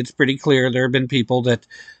historically it's pretty clear there have been people that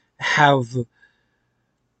have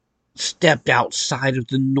stepped outside of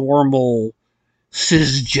the normal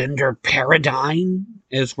cisgender paradigm,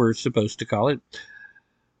 as we're supposed to call it.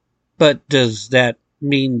 But does that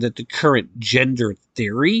mean that the current gender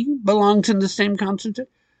theory belongs in the same concept?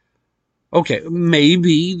 Okay,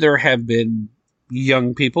 maybe there have been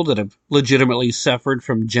young people that have legitimately suffered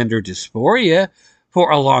from gender dysphoria for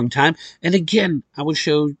a long time. And again, I would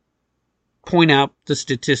point out the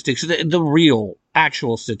statistics, the real,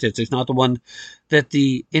 actual statistics, not the one that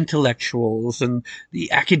the intellectuals and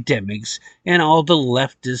the academics and all the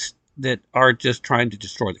leftists that are just trying to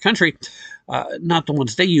destroy the country, not the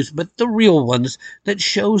ones they use, but the real ones that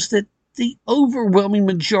shows that the overwhelming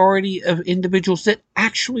majority of individuals that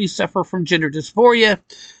actually suffer from gender dysphoria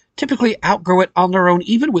typically outgrow it on their own,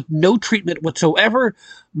 even with no treatment whatsoever,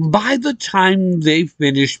 by the time they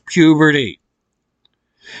finish puberty.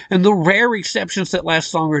 And the rare exceptions that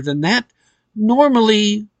last longer than that,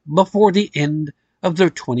 normally before the end of their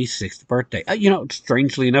 26th birthday.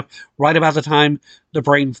 Strangely enough, right about the time the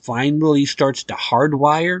brain finally starts to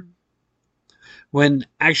hardwire, when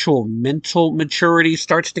actual mental maturity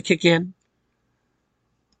starts to kick in.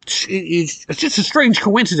 It's just a strange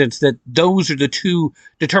coincidence that those are the two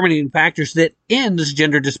determining factors that ends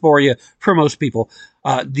gender dysphoria for most people.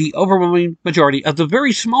 The overwhelming majority of the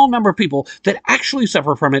very small number of people that actually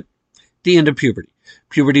suffer from it, the end of puberty.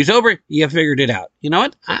 Puberty's over, you figured it out. You know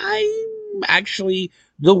what? I'm actually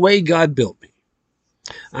the way God built me.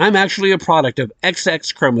 I'm actually a product of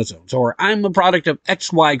XX chromosomes, or I'm a product of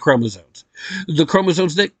XY chromosomes. The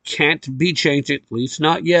chromosomes that can't be changed, at least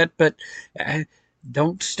not yet, but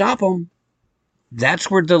don't stop them. That's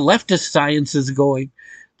where the leftist science is going.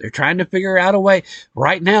 They're trying to figure out a way.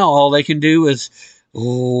 Right now, all they can do is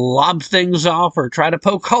lob things off or try to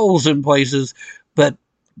poke holes in places, but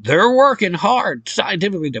they're working hard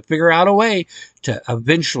scientifically to figure out a way to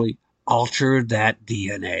eventually alter that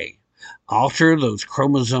DNA, alter those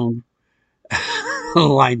chromosome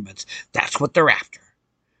alignments. That's what they're after.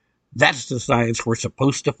 That's the science we're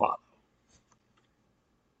supposed to follow.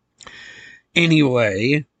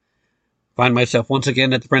 Anyway, find myself once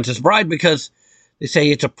again at the Princess Bride because they say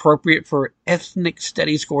it's appropriate for ethnic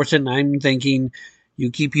studies course, and I'm thinking,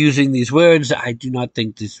 you keep using these words. I do not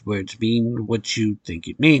think these words mean what you think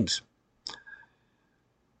it means.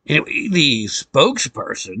 Anyway, the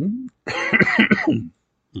spokesperson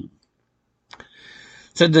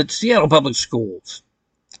said that Seattle Public Schools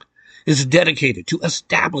is dedicated to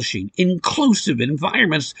establishing inclusive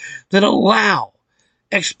environments that allow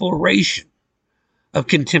exploration of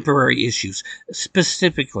contemporary issues,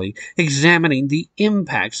 specifically examining the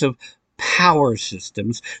impacts of power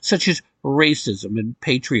systems such as racism and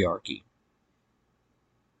patriarchy.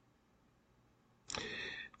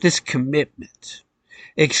 This commitment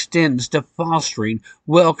extends to fostering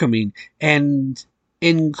welcoming and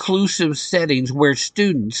inclusive settings where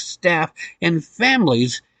students, staff, and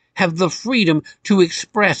families have the freedom to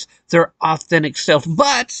express their authentic self,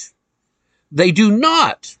 but they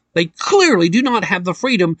clearly do not have the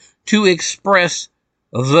freedom to express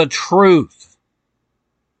the truth.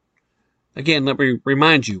 Again, let me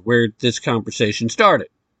remind you where this conversation started.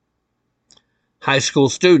 High school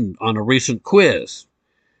student on a recent quiz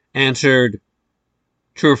answered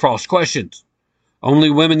true or false questions. Only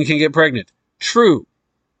women can get pregnant. True.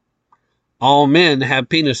 All men have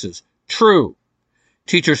penises. True.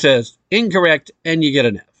 Teacher says incorrect, and you get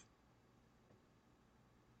an F.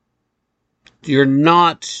 You're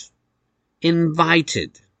not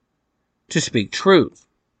invited to speak truth.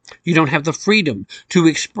 You don't have the freedom to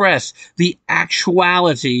express the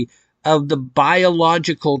actuality of the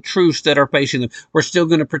biological truths that are facing them. We're still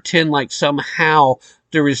going to pretend like somehow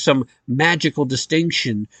there is some magical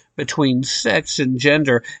distinction between sex and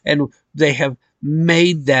gender, and they have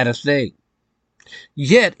made that a thing.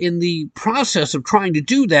 Yet, in the process of trying to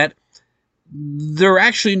do that, they're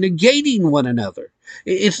actually negating one another.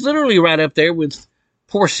 It's literally right up there with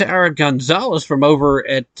poor Sarah Gonzalez from over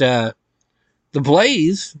at The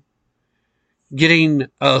Blaze getting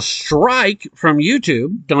a strike from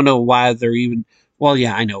YouTube. Don't know why they're even... Well,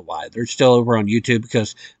 yeah, I know why. They're still over on YouTube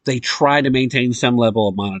because they try to maintain some level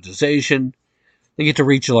of monetization. They get to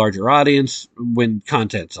reach a larger audience when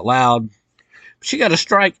content's allowed. She got a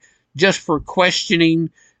strike just for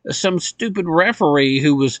questioning some stupid referee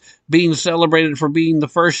who was being celebrated for being the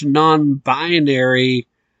first non-binary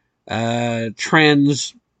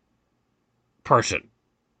trans person.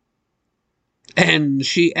 And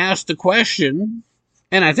she asked the question,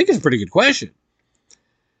 and I think it's a pretty good question.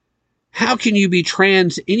 How can you be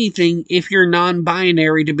trans anything if you're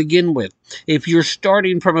non-binary to begin with? If you're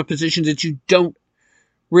starting from a position that you don't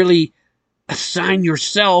really assign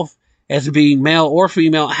yourself as being male or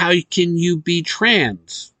female, how can you be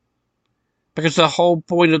trans? Because the whole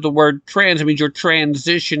point of the word trans means you're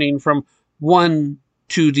transitioning from one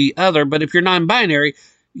to the other. But if you're non-binary,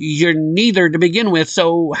 you're neither to begin with.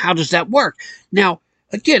 So how does that work? Now,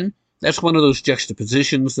 again, that's one of those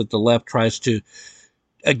juxtapositions that the left tries to,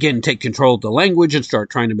 again, take control of the language and start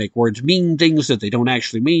trying to make words mean things that they don't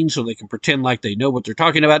actually mean so they can pretend like they know what they're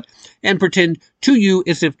talking about and pretend to you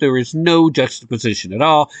as if there is no juxtaposition at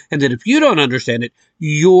all, and that if you don't understand it,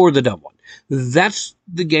 you're the dumb one. That's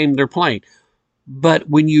the game they're playing. But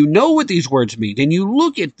when you know what these words mean and you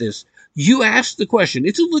look at this, you ask the question.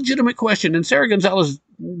 It's a legitimate question, and Sarah Gonzalez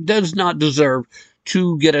does not deserve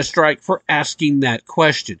to get a strike for asking that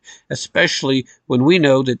question, especially when we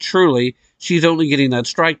know that truly she's only getting that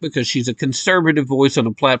strike because she's a conservative voice on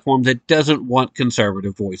a platform that doesn't want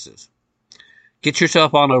conservative voices. Get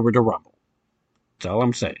yourself on over to Rumble. That's all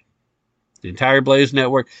I'm saying. The entire Blaze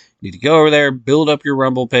Network, you need to go over there, build up your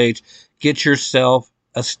Rumble page, get yourself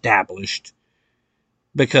established.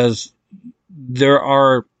 Because there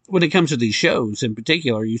are, when it comes to these shows in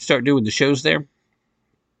particular, you start doing the shows there.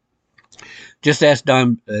 Just ask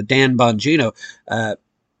Dan Bongino,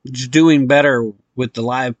 doing better with the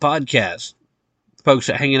live podcast, folks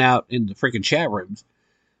are hanging out in the freaking chat rooms,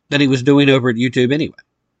 than he was doing over at YouTube anyway.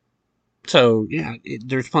 So, yeah,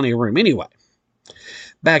 there's plenty of room anyway.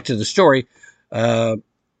 Back to the story. The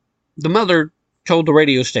mother told the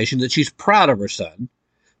radio station that she's proud of her son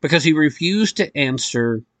because he refused to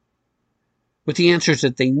answer with the answers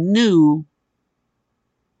that he knew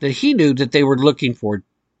that they were looking for.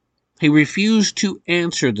 He refused to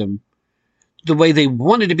answer them the way they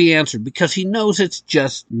wanted to be answered because he knows it's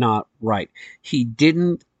just not right. He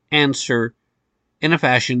didn't answer in a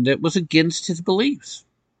fashion that was against his beliefs,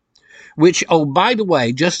 which, oh, by the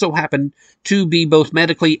way, just so happened to be both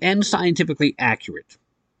medically and scientifically accurate.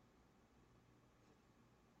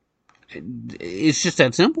 It's just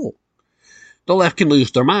that simple. The left can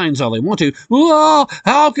lose their minds all they want to. Oh,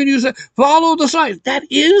 how can you say, follow the science? That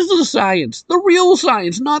is the science, the real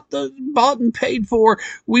science, not the bought and paid for.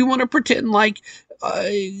 We want to pretend like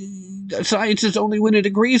science is only when it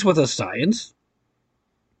agrees with a science,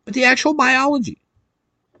 but the actual biology.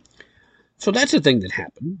 So that's a thing that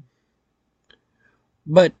happened.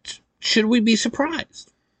 But should we be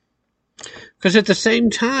surprised? Because at the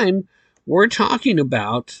same time, we're talking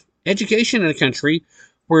about education in a country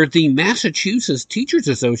where the Massachusetts Teachers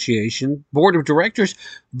Association Board of Directors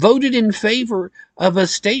voted in favor of a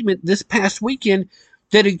statement this past weekend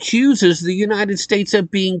that accuses the United States of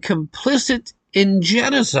being complicit in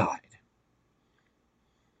genocide.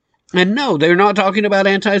 And no, they're not talking about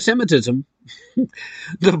anti-Semitism.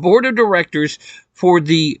 The Board of Directors for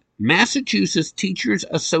the Massachusetts Teachers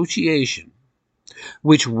Association,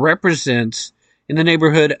 which represents in the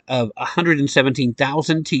neighborhood of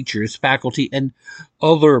 117,000 teachers, faculty, and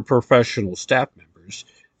other professional staff members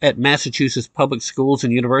at Massachusetts public schools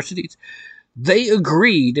and universities, they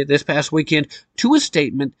agreed this past weekend to a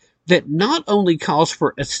statement that not only calls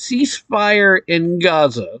for a ceasefire in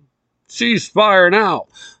Gaza, ceasefire now,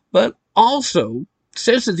 but also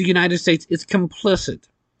says that the United States is complicit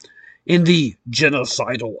in the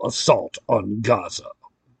genocidal assault on Gaza.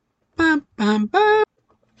 Bum, bum, bum.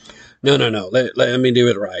 No. Let me do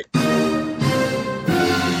it right.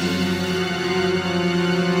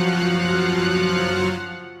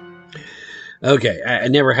 Okay, I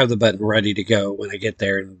never have the button ready to go when I get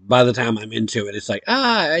there, and by the time I'm into it, it's like,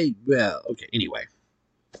 okay, anyway.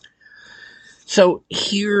 So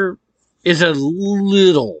here is a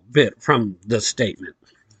little bit from the statement.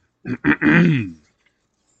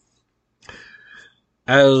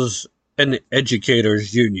 As an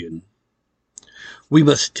educators' union, we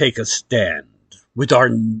must take a stand with our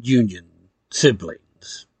union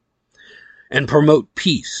siblings and promote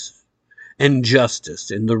peace and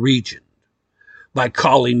justice in the region by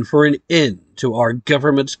calling for an end to our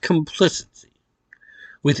government's complicity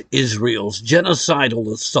with Israel's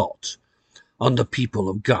genocidal assault on the people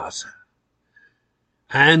of Gaza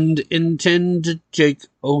and intend to take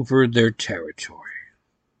over their territory.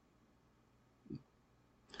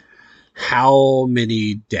 How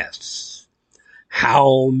many deaths,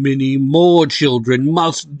 how many more children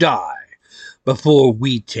must die before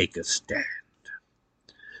we take a stand?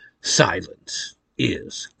 Silence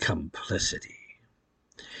is complicity.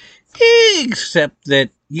 Except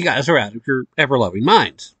that you guys are out of your ever-loving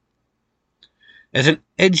minds. As an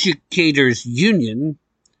educators' union,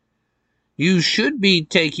 you should be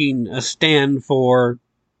taking a stand for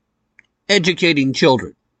educating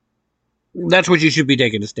children. That's what you should be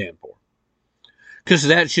taking a stand for. Because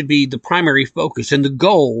that should be the primary focus and the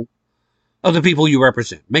goal of the people you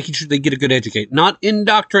represent. Making sure they get a good education. Not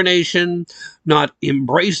indoctrination, not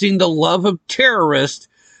embracing the love of terrorists,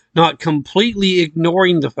 not completely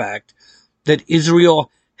ignoring the fact that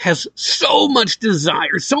Israel has so much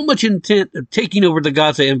desire, so much intent of taking over the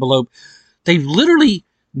Gaza envelope. They've literally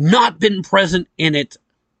not been present in it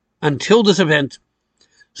until this event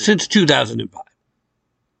since 2005.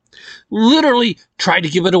 Literally tried to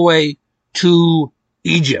give it away to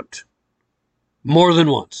Egypt more than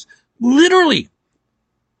once. Literally.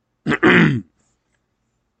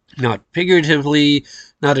 Not figuratively,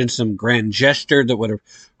 not in some grand gesture that would have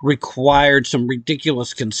required some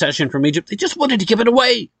ridiculous concession from Egypt. They just wanted to give it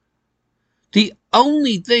away. The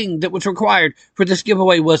only thing that was required for this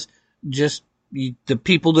giveaway was just the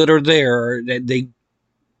people that are there. You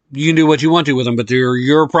can do what you want to with them, but they're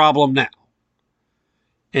your problem now.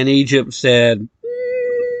 And Egypt said,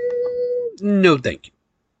 no, thank you.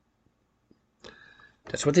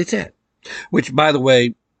 That's what they said. Which, by the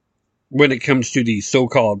way, when it comes to the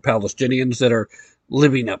so-called Palestinians that are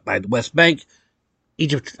living up by the West Bank,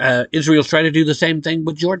 Israel's trying to do the same thing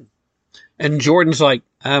with Jordan. And Jordan's like,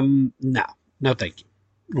 no, thank you.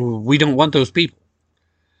 We don't want those people.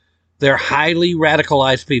 They're highly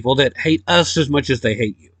radicalized people that hate us as much as they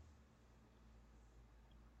hate you.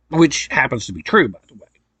 Which happens to be true, by the way.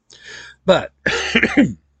 But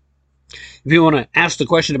if you want to ask the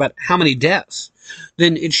question about how many deaths,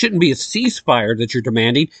 then it shouldn't be a ceasefire that you're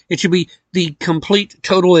demanding. It should be the complete,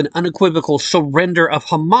 total, and unequivocal surrender of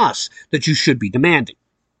Hamas that you should be demanding.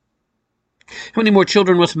 How many more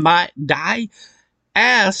children must die?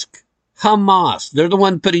 Ask Hamas. They're the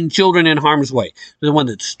one putting children in harm's way. They're the one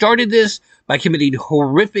that started this by committing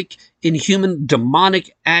horrific, inhuman,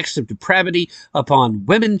 demonic acts of depravity upon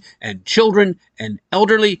women and children and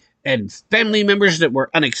elderly and family members that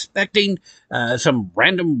were unexpecting some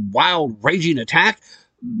random, wild, raging attack.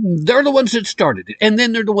 They're the ones that started it. And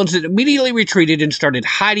then they're the ones that immediately retreated and started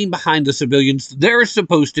hiding behind the civilians they're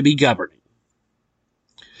supposed to be governing.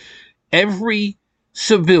 Every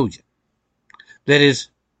civilian that is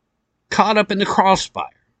caught up in the crossfire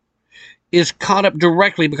is caught up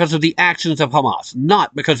directly because of the actions of Hamas,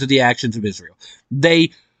 not because of the actions of Israel.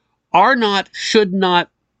 They are not, should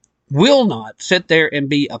not, will not sit there and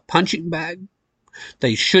be a punching bag.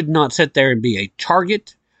 They should not sit there and be a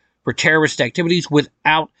target for terrorist activities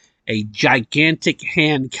without a gigantic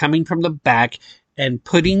hand coming from the back and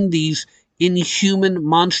putting these inhuman,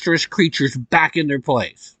 monstrous creatures back in their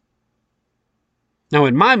place. Now,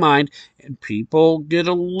 in my mind, and people get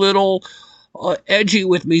a little edgy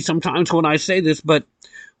with me sometimes when I say this, but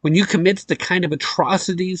when you commit the kind of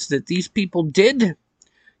atrocities that these people did,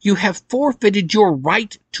 you have forfeited your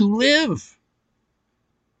right to live.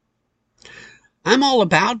 I'm all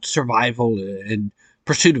about survival and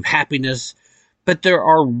pursuit of happiness, but there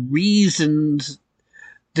are reasons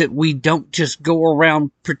that we don't just go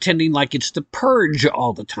around pretending like it's the purge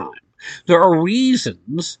all the time. There are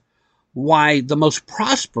reasons why the most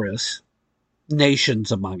prosperous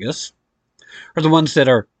nations among us are the ones that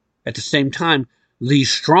are, at the same time, the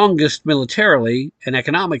strongest militarily and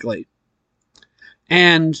economically,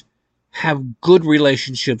 and have good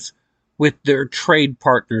relationships with their trade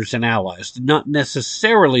partners and allies. Not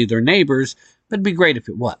necessarily their neighbors, but it'd be great if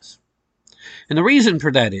it was. And the reason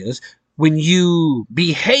for that is, when you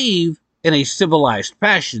behave in a civilized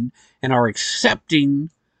fashion and are accepting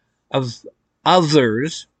of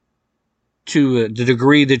others to the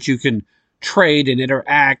degree that you can trade and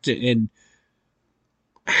interact and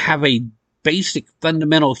have a basic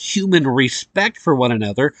fundamental human respect for one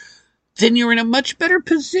another, then you're in a much better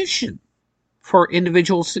position for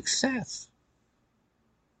individual success.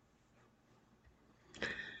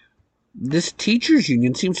 This teachers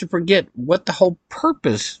union seems to forget what the whole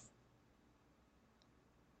purpose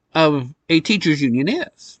of a teachers union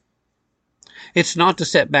is. It's not to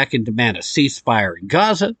set back and demand a ceasefire in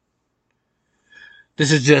Gaza.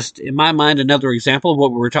 This is just, in my mind, another example of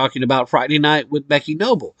what we were talking about Friday night with Becky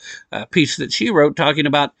Noble, a piece that she wrote talking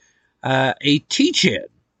about a teach-in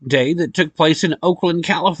day that took place in Oakland,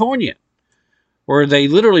 California, where they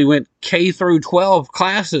literally went K through 12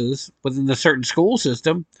 classes within the certain school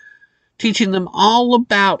system, teaching them all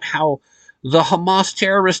about how the Hamas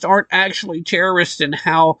terrorists aren't actually terrorists and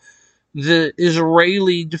how the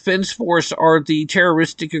Israeli Defense Force are the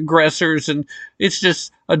terroristic aggressors, and it's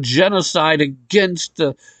just a genocide against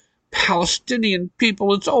the Palestinian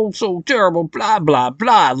people. It's all so terrible, blah, blah,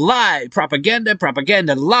 blah, lie, propaganda,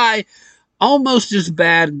 propaganda, lie. Almost as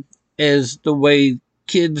bad as the way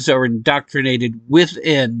kids are indoctrinated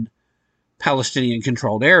within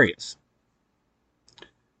Palestinian-controlled areas.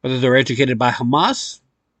 Whether they're educated by Hamas,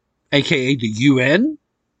 aka the UN,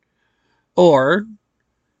 or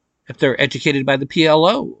if they're educated by the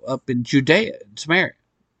PLO up in Judea and Samaria,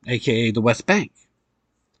 aka the West Bank.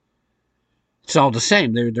 It's all the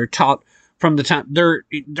same. They're taught from the time their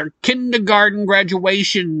kindergarten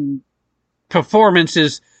graduation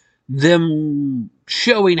performances, them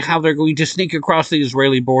showing how they're going to sneak across the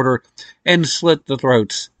Israeli border and slit the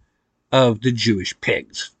throats of the Jewish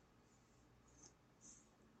pigs.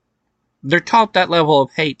 They're taught that level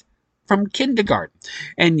of hate from kindergarten.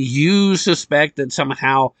 And you suspect that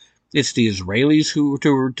somehow it's the Israelis who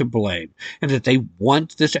are to blame, and that they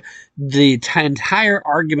want this. The entire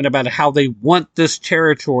argument about how they want this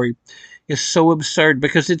territory is so absurd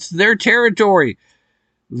because it's their territory.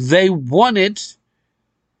 They won it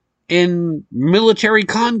in military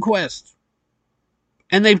conquest,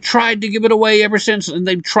 and they've tried to give it away ever since, and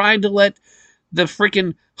they've tried to let the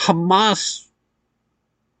freaking Hamas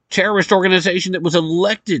terrorist organization that was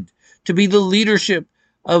elected to be the leadership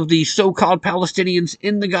of the so-called Palestinians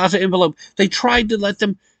in the Gaza envelope, they tried to let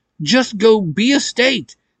them just go be a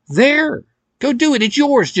state. There. Go do it. It's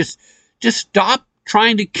yours. Just stop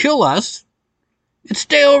trying to kill us and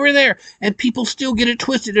stay over there. And people still get it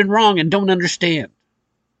twisted and wrong and don't understand.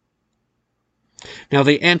 Now,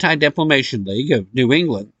 the Anti-Defamation League of New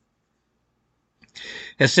England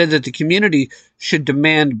has said that the community should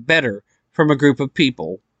demand better from a group of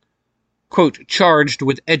people, quote, charged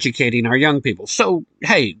with educating our young people. So,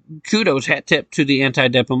 hey, kudos, hat tip to the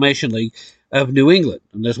Anti-Defamation League of New England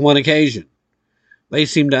on this one occasion. They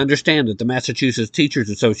seem to understand that the Massachusetts Teachers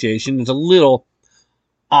Association is a little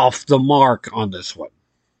off the mark on this one.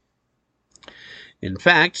 In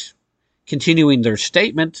fact, continuing their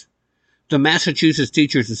statement, the Massachusetts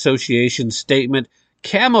Teachers Association statement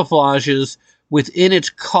camouflages within its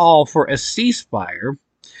call for a ceasefire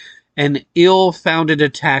an ill-founded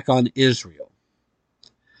attack on Israel.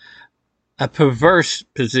 A perverse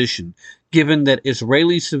position, given that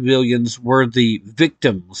Israeli civilians were the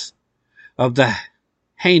victims of the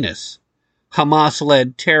heinous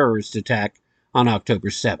Hamas-led terrorist attack on October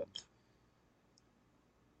 7th.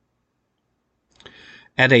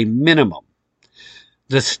 At a minimum,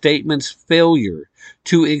 the statement's failure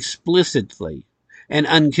to explicitly and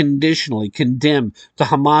unconditionally condemn the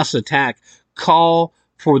Hamas attack call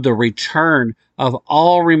for the return of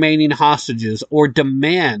all remaining hostages or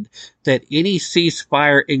demand that any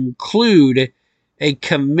ceasefire include a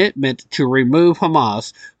commitment to remove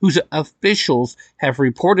Hamas, whose officials have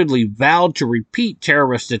reportedly vowed to repeat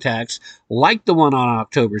terrorist attacks like the one on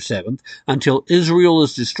October 7th until Israel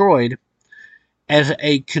is destroyed, as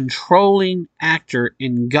a controlling actor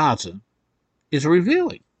in Gaza is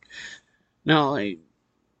revealing. Now, the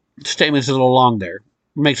statement's a little long there.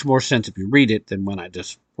 It makes more sense if you read it than when I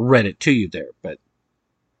just read it to you there. But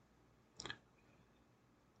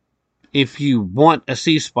if you want a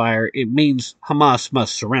ceasefire, it means Hamas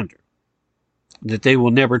must surrender. That they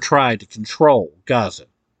will never try to control Gaza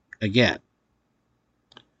again.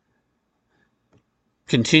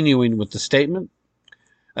 Continuing with the statement,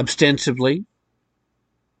 ostensibly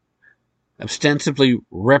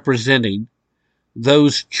representing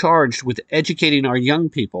those charged with educating our young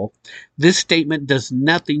people, this statement does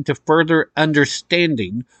nothing to further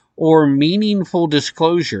understanding or meaningful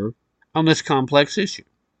disclosure on this complex issue.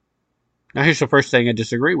 Now, here's the first thing I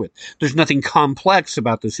disagree with. There's nothing complex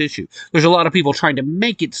about this issue. There's a lot of people trying to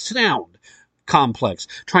make it sound complex,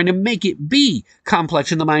 trying to make it be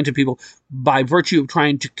complex in the minds of people by virtue of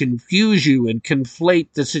trying to confuse you and conflate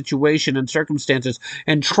the situation and circumstances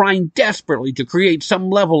and trying desperately to create some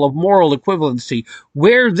level of moral equivalency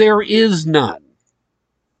where there is none.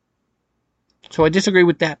 So I disagree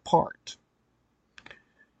with that part.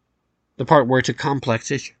 The part where it's a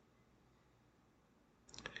complex issue.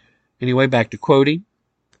 Anyway, back to quoting.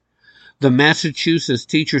 The Massachusetts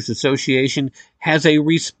Teachers Association has a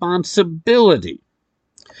responsibility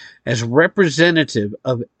as representative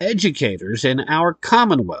of educators in our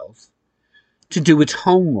Commonwealth to do its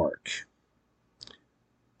homework.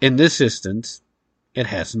 In this instance, it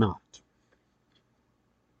has not.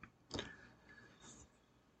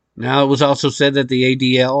 Now, it was also said that the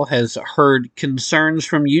ADL has heard concerns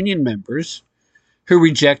from union members who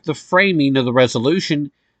reject the framing of the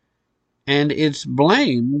resolution, and it's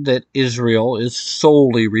blamed that Israel is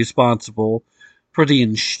solely responsible for the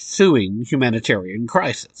ensuing humanitarian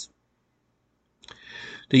crisis.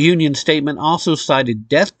 The union statement also cited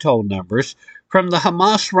death toll numbers from the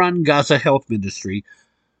Hamas-run Gaza Health Ministry,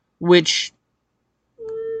 which,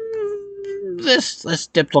 let's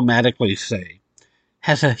diplomatically say,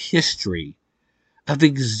 has a history of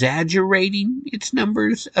exaggerating its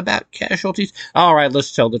numbers about casualties. All right,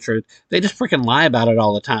 let's tell the truth. They just freaking lie about it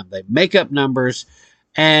all the time. They make up numbers,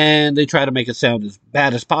 and they try to make it sound as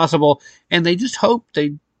bad as possible, and they just hope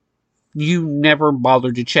you never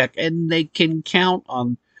bother to check. And they can count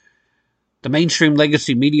on the mainstream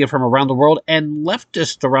legacy media from around the world and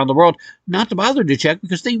leftists around the world not to bother to check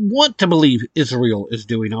because they want to believe Israel is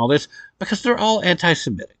doing all this because they're all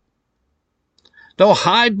anti-Semitic. They'll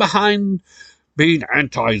hide behind being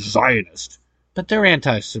anti-Zionist, but they're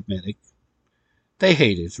anti-Semitic. They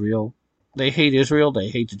hate Israel. They hate Israel. They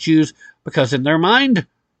hate the Jews because in their mind,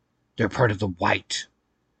 they're part of the white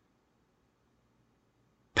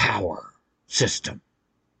power system.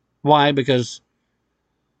 Why? Because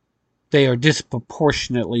they are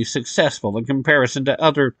disproportionately successful in comparison to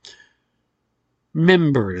other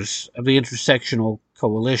members of the intersectional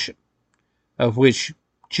coalition, of which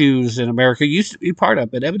Jews in America used to be part of,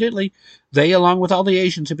 but evidently they, along with all the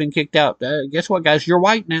Asians, have been kicked out. Guess what, guys? You're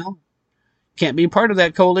white now. Can't be part of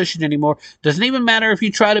that coalition anymore. Doesn't even matter if you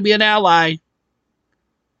try to be an ally.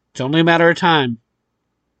 It's only a matter of time.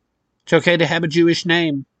 It's okay to have a Jewish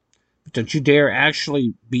name, but don't you dare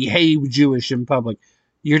actually behave Jewish in public.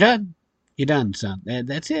 You're done. You're done, son.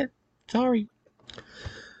 That's it. Sorry.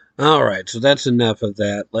 All right, so that's enough of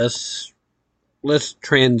that. Let's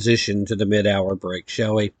transition to the mid-hour break,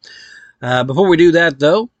 shall we? Before we do that,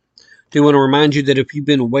 though, I do want to remind you that if you've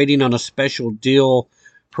been waiting on a special deal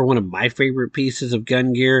for one of my favorite pieces of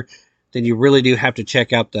gun gear, then you really do have to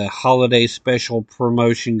check out the holiday special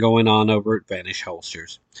promotion going on over at Vanish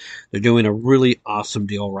Holsters. They're doing a really awesome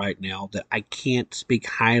deal right now that I can't speak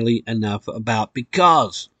highly enough about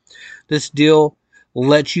because this deal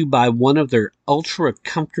lets you buy one of their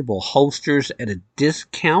ultra-comfortable holsters at a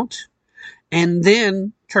discount and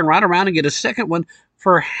then turn right around and get a second one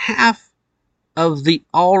for half of the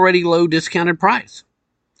already low discounted price.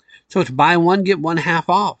 So it's buy one, get one half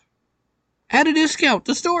off at a discount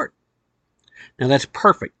to start. Now that's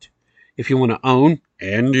perfect if you want to own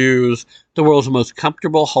and use the world's most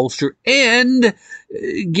comfortable holster and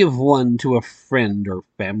give one to a friend or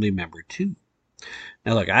family member too.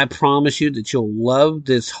 Now look, I promise you that you'll love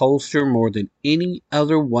this holster more than any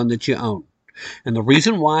other one that you own. And the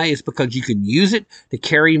reason why is because you can use it to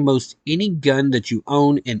carry most any gun that you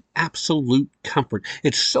own in absolute comfort.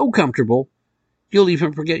 It's so comfortable, you'll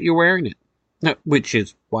even forget you're wearing it. Which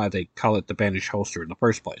is why they call it the Vanish holster in the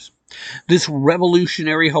first place. This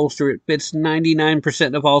revolutionary holster, it fits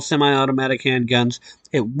 99% of all semi-automatic handguns.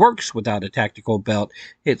 It works without a tactical belt.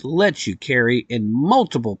 It lets you carry in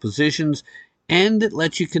multiple positions, and it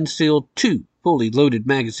lets you conceal 2 fully loaded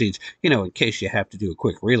magazines, in case you have to do a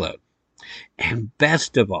quick reload. And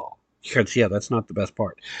best of all, because that's not the best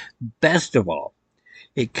part. Best of all,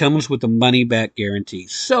 it comes with a money-back guarantee.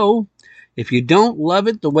 So, if you don't love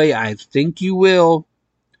it the way I think you will,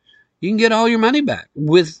 you can get all your money back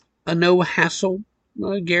with a no-hassle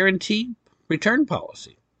guarantee return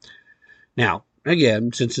policy. Now,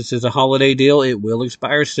 again, since this is a holiday deal, it will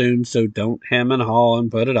expire soon, so don't hem and haw and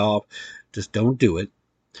put it off. Just don't do it.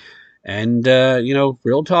 And,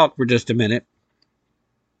 real talk for just a minute.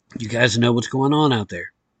 You guys know what's going on out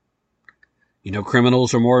there.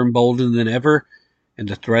 Criminals are more emboldened than ever, and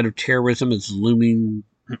the threat of terrorism is looming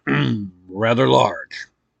rather large.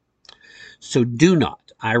 So do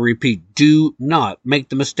not, I repeat, do not make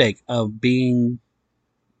the mistake of being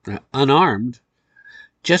unarmed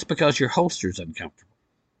just because your holster is uncomfortable.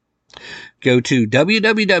 Go to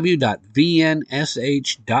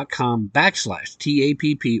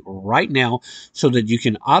www.vnsh.com/TAPP right now so that you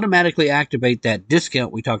can automatically activate that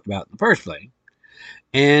discount we talked about in the first place.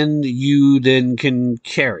 And you then can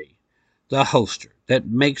carry the holster that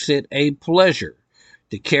makes it a pleasure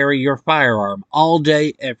to carry your firearm all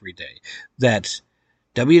day, every day. That's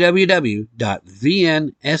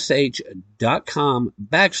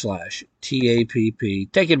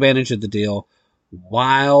www.vnsh.com/TAPP. Take advantage of the deal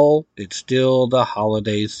while it's still the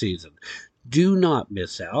holiday season. Do not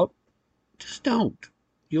miss out. Just don't.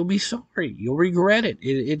 You'll be sorry. You'll regret it.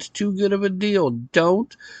 It's too good of a deal.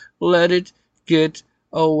 Don't let it get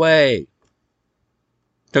away.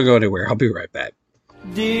 Don't go anywhere. I'll be right back.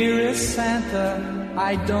 Dearest Santa,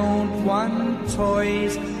 I don't want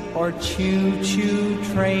toys or choo-choo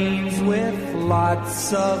trains with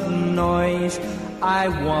lots of noise. I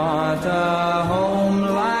want a home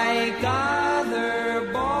like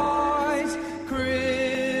other boys.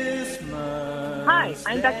 Christmas. Hi,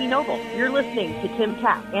 I'm Becky Noble. You're listening to Tim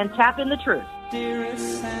Tapp and Tap in the Truth.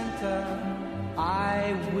 Dearest Santa,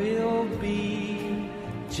 I will be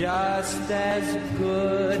just as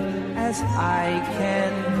good as I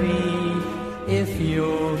can be if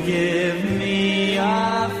you'll give me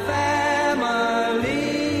a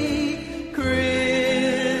family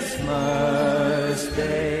Christmas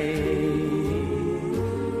Day.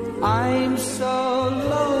 I'm so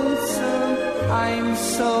lonesome, I'm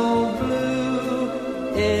so blue.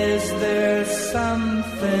 Is there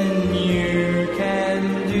something you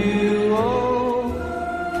can do? Oh,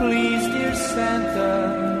 please, dear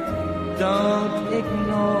Santa, don't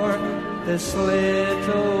ignore this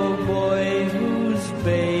little boy who's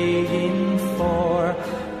begging for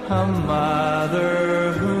a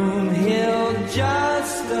mother whom he'll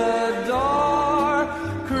just adore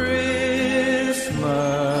Christmas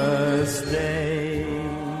Day.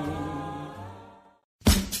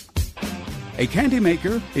 A candy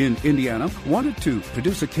maker in Indiana wanted to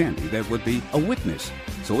produce a candy that would be a witness,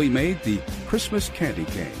 so he made the Christmas candy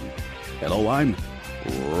cane. Hello, I'm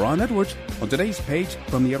Ron Edwards. On today's page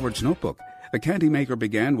from the Edwards Notebook, the candy maker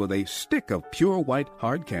began with a stick of pure white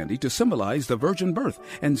hard candy to symbolize the virgin birth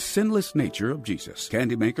and sinless nature of Jesus.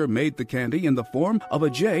 Candy maker made the candy in the form of a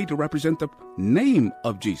J to represent the name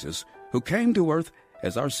of Jesus, who came to earth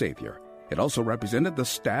as our Savior. It also represented the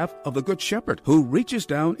staff of the Good Shepherd, who reaches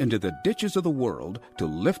down into the ditches of the world to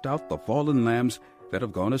lift out the fallen lambs that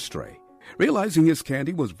have gone astray. Realizing his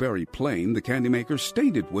candy was very plain, the candy maker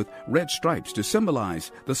stained it with red stripes to symbolize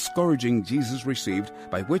the scourging Jesus received,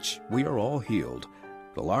 by which we are all healed.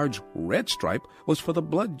 The large red stripe was for the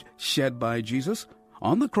blood shed by Jesus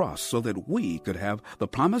on the cross so that we could have the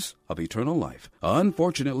promise of eternal life.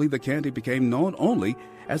 Unfortunately, the candy became known only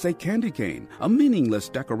as a candy cane, a meaningless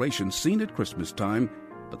decoration seen at Christmas time,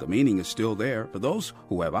 but the meaning is still there for those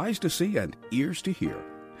who have eyes to see and ears to hear.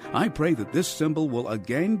 I pray that this symbol will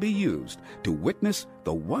again be used to witness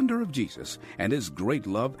the wonder of Jesus and his great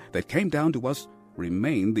love that came down to us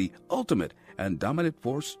remain the ultimate and dominant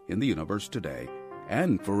force in the universe today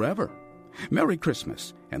and forever. Merry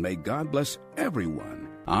Christmas, and may God bless everyone.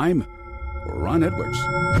 I'm Ron Edwards.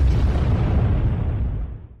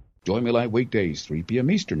 Join me live weekdays, 3 p.m.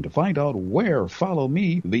 Eastern, to find out where. Follow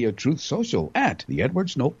me via Truth Social at the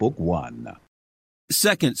Edwards Notebook 1.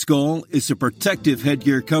 Second Skull is a protective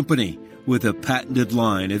headgear company with a patented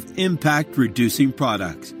line of impact-reducing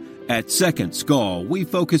products. At Second Skull, we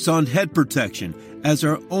focus on head protection as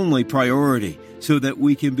our only priority so that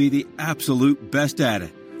we can be the absolute best at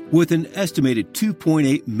it. With an estimated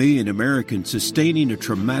 2.8 million Americans sustaining a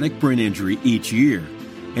traumatic brain injury each year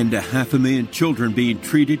and 500,000 children being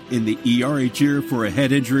treated in the ER each year for a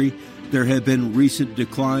head injury, there have been recent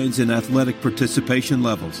declines in athletic participation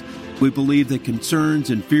levels. We believe that concerns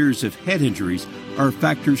and fears of head injuries are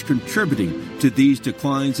factors contributing to these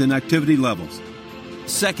declines in activity levels.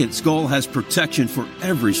 Second Skull has protection for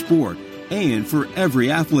every sport and for every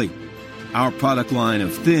athlete. Our product line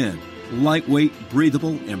of thin, lightweight,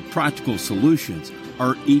 breathable, and practical solutions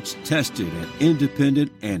are each tested at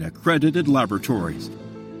independent and accredited laboratories.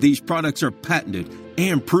 These products are patented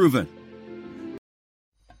and proven.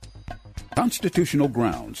 Constitutional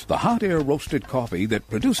Grounds, the hot air roasted coffee that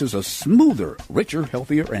produces a smoother, richer,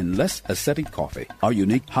 healthier, and less acidic coffee. Our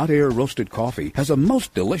unique hot air roasted coffee has a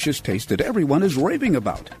most delicious taste that everyone is raving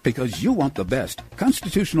about. Because you want the best,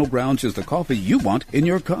 Constitutional Grounds is the coffee you want in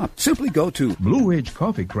your cup. Simply go to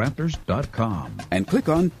BlueRidgeCoffeeCrafters.com and click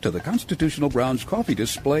on to the Constitutional Grounds coffee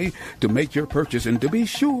display to make your purchase, and to be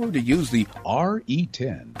sure to use the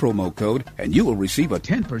RE10 promo code and you will receive a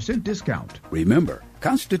 10% discount. Remember,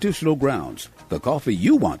 Constitutional Grounds, the coffee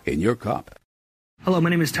you want in your cup. Hello,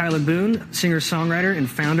 my name is Tyler Boone, singer-songwriter and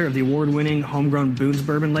founder of the award-winning homegrown Boone's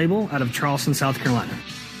Bourbon label out of Charleston, South Carolina.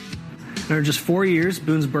 In just 4 years,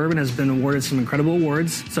 Boone's Bourbon has been awarded some incredible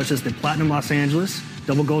awards, such as the Platinum Los Angeles,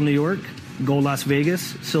 Double Gold New York, Gold Las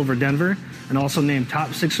Vegas, Silver Denver, and also named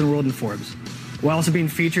Top 6 in the world in Forbes. We're also being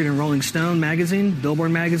featured in Rolling Stone magazine,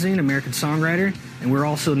 Billboard magazine, American Songwriter, and we're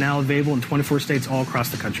also now available in 24 states all across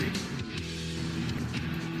the country.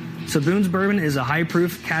 So Boone's Bourbon is a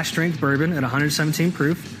high-proof, cask-strength bourbon at 117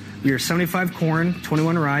 proof. We are 75 corn,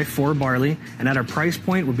 21 rye, 4 barley, and at our price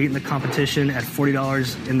point, we're beating the competition at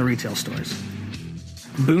 $40 in the retail stores.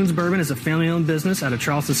 Boone's Bourbon is a family-owned business out of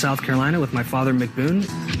Charleston, South Carolina with my father, Mick Boone.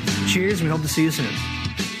 Cheers, and we hope to see you soon.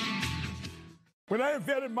 When I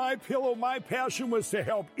invented MyPillow, my passion was to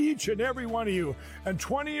help each and every one of you. And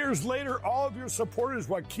 20 years later, all of your support is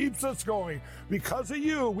what keeps us going. Because of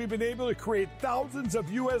you, we've been able to create thousands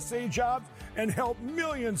of USA jobs and help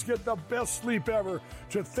millions get the best sleep ever.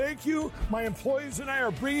 To thank you, my employees and I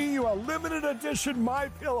are bringing you a limited edition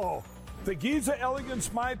MyPillow. The Giza Elegance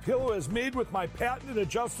MyPillow is made with my patented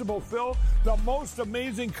adjustable fill, the most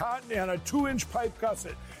amazing cotton, and a 2-inch pipe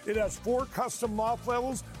gusset. It has 4 custom loft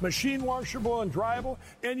levels, machine washable and dryable,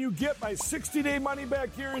 and you get my 60-day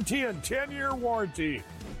money-back guarantee and 10-year warranty.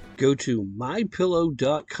 Go to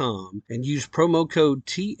mypillow.com and use promo code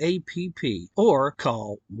TAPP or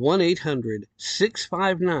call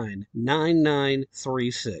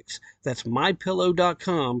 1-800-659-9936. That's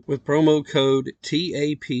mypillow.com with promo code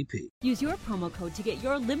TAPP. Use your promo code to get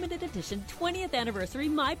your limited edition 20th anniversary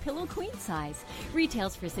MyPillow queen size.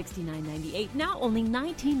 Retails for $69.98, now only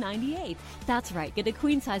 $19.98. That's right, get a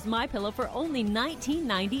queen size MyPillow for only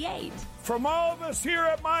 $19.98. From all of us here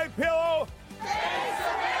at MyPillow,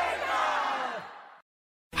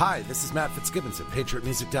 Hi, this is Matt Fitzgibbons at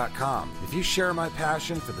PatriotMusic.com. If you share my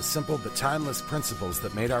passion for the simple but timeless principles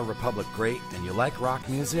that made our republic great and you like rock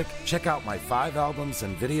music, check out my 5 albums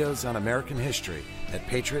and videos on American history at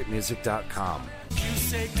PatriotMusic.com. You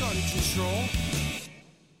say gun control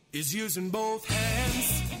is using both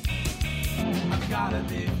hands. I've gotta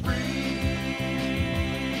be free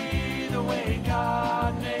the way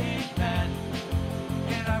God made man,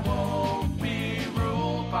 and I won't be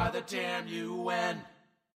ruled by the damn UN.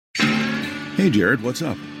 Hey, Jared, what's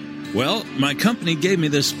up? Well, my company gave me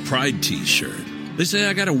this Pride t-shirt. They say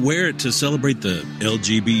I gotta wear it to celebrate the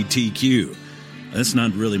LGBTQ. That's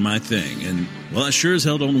not really my thing, and, well, I sure as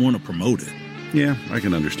hell don't want to promote it. Yeah, I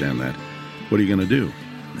can understand that. What are you gonna do?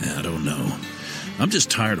 I don't know. I'm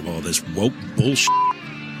just tired of all this woke bullshit.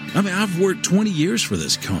 I mean, I've worked 20 years for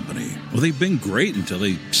this company. Well, they've been great until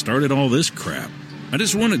they started all this crap. I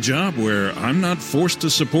just want a job where I'm not forced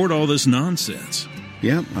to support all this nonsense.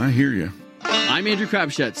 Yeah, I hear you. I'm Andrew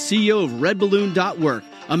Krabschatt, CEO of RedBalloon.work,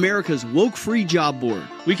 America's woke-free job board.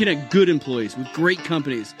 We connect good employees with great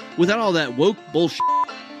companies without all that woke bullshit.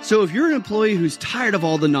 So if you're an employee who's tired of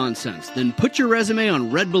all the nonsense, then put your resume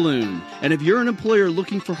on Red Balloon. And if you're an employer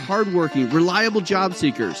looking for hardworking, reliable job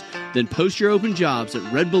seekers, then post your open jobs at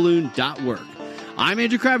RedBalloon.work. I'm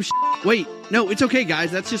Andrew Krabschatt. Wait, no, it's okay, guys.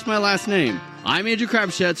 That's just my last name. I'm Andrew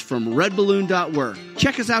Krabschatt from RedBalloon.work.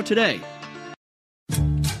 Check us out today.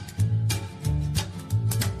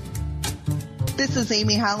 This is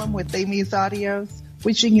Amy Holland with Amy's Audios,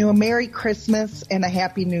 wishing you a Merry Christmas and a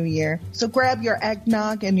Happy New Year. So grab your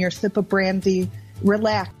eggnog and your sip of brandy,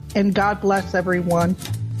 relax, and God bless everyone.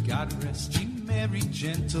 God rest you, merry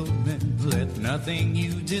gentlemen, let nothing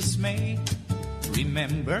you dismay.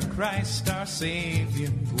 Remember Christ our Savior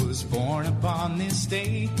was born upon this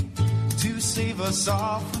day to save us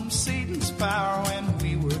all from Satan's power when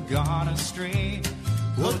we were gone astray.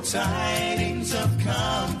 Oh, tidings of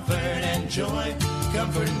comfort and joy,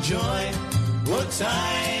 comfort and joy. Oh,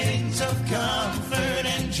 tidings of comfort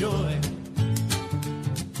and joy.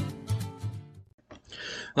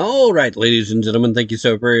 All right, ladies and gentlemen, thank you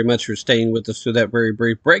so very much for staying with us through that very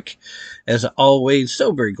brief break. As always,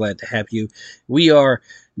 so very glad to have you. We are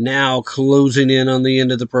now closing in on the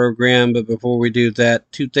end of the program, but before we do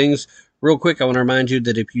that, 2 things. Real quick, I want to remind you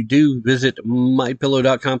that if you do visit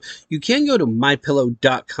MyPillow.com, you can go to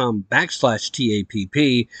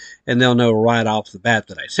MyPillow.com/TAPP, and they'll know right off the bat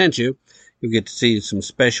that I sent you. You'll get to see some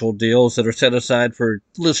special deals that are set aside for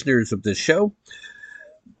listeners of this show.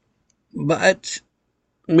 But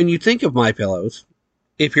when you think of MyPillows,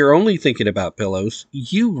 if you're only thinking about pillows,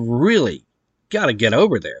 you really got to get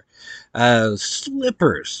over there.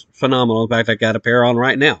 Slippers, phenomenal. In fact, I got a pair on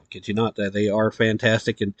right now. Kid you not, they are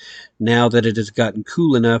fantastic. And now that it has gotten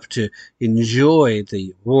cool enough to enjoy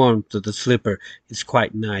the warmth of the slipper, it's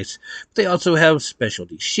quite nice. They also have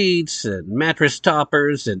specialty sheets and mattress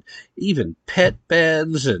toppers and even pet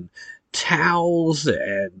beds and towels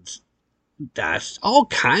and that's all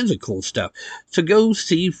kinds of cool stuff. So go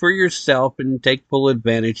see for yourself and take full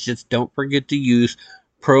advantage. Just don't forget to use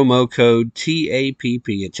promo code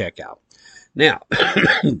TAPP at checkout. Now,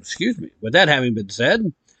 excuse me, with that having been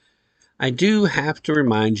said, I do have to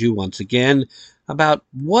remind you once again about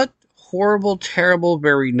what horrible, terrible,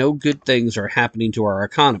 very no good things are happening to our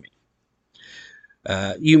economy.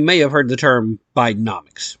 You may have heard the term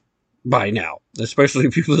Bidenomics by now, especially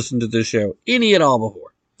if you've listened to this show any at all before.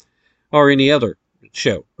 Or any other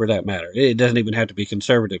show, for that matter. It doesn't even have to be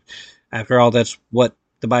conservative. After all, that's what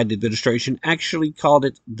the Biden administration actually called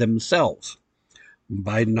it themselves.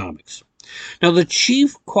 Bidenomics. Now, the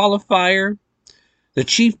chief qualifier, the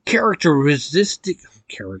chief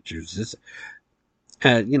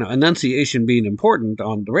enunciation being important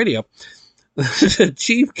on the radio, the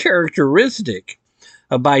chief characteristic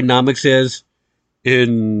of Bidenomics is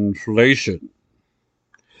inflation.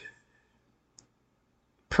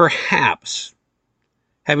 Perhaps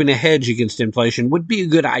having a hedge against inflation would be a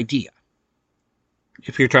good idea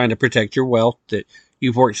if you're trying to protect your wealth that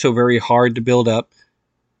you've worked so very hard to build up.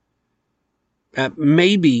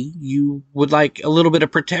 Maybe you would like a little bit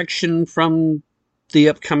of protection from the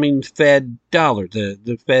upcoming Fed dollar,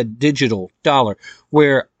 the Fed digital dollar,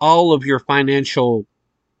 where all of your financial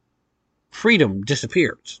freedom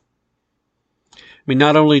disappears. I mean,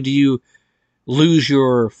 not only do you lose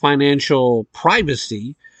your financial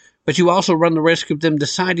privacy, but you also run the risk of them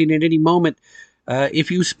deciding at any moment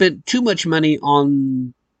if you spent too much money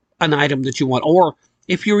on an item that you want, or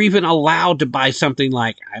if you're even allowed to buy something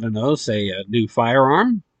like, I don't know, say a new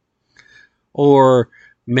firearm, or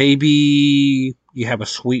maybe you have a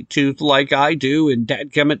sweet tooth like I do, and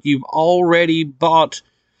dadgummit, you've already bought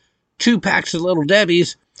 2 packs of Little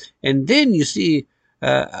Debbie's, and then you see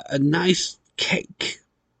a nice cake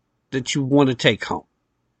that you want to take home.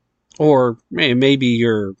 Or maybe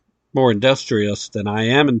you're more industrious than I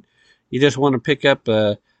am, and you just want to pick up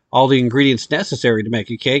all the ingredients necessary to make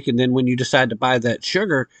a cake, and then when you decide to buy that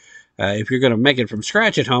sugar, if you're going to make it from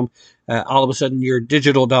scratch at home, all of a sudden your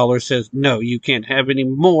digital dollar says, no, you can't have any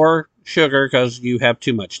more sugar because you have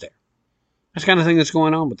too much there. That's the kind of thing that's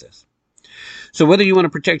going on with this. So whether you want to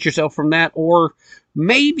protect yourself from that, or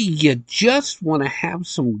maybe you just want to have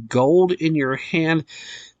some gold in your hand,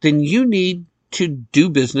 then you need to do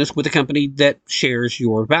business with a company that shares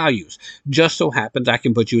your values. Just so happens I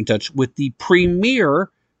can put you in touch with the premier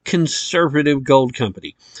conservative gold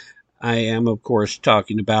company. I am, of course,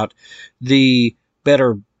 talking about the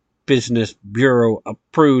Better Business Bureau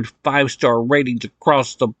approved 5-star ratings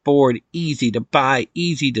across the board, easy to buy,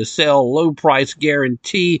 easy to sell, low price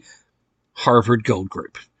guarantee, Harvard Gold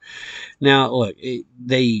Group. Now, look,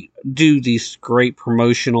 they do these great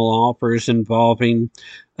promotional offers involving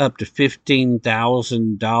up to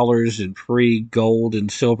 $15,000 in free gold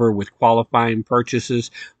and silver with qualifying purchases.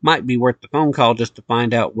 Might be worth the phone call just to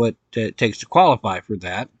find out what it takes to qualify for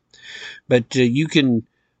that. But you can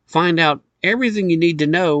find out everything you need to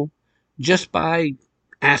know just by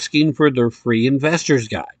asking for their free investor's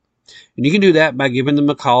guide. And you can do that by giving them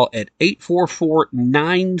a call at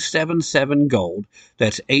 844-977-GOLD.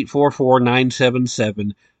 That's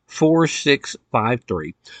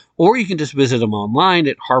 844-977-4653. Or you can just visit them online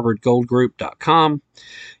at harvardgoldgroup.com.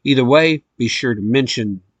 Either way, be sure to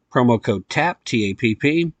mention promo code TAPP,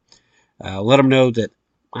 T-A-P-P. Let them know that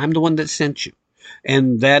I'm the one that sent you.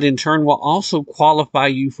 And that in turn will also qualify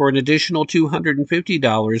you for an additional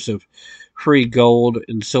 $250 of free gold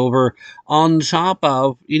and silver on top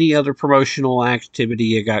of any other promotional activity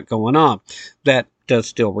you got going on. That does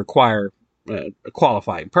still require a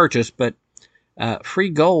qualifying purchase, but free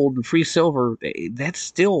gold and free silver, that's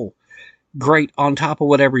still great on top of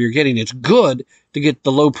whatever you're getting. It's good to get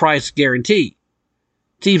the low price guarantee.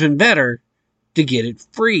 It's even better to get it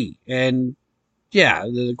free. And yeah,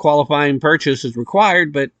 the qualifying purchase is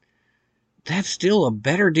required, but that's still a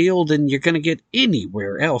better deal than you're going to get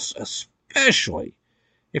anywhere else, especially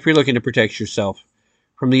if you're looking to protect yourself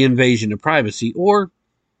from the invasion of privacy, or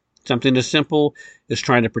something as simple as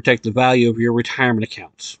trying to protect the value of your retirement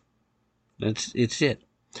accounts. It's it.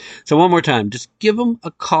 So one more time, just give them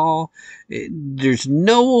a call. There's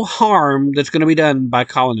no harm that's going to be done by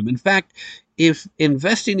calling them. In fact, if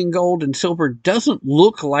investing in gold and silver doesn't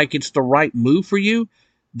look like it's the right move for you,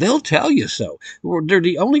 they'll tell you so. They're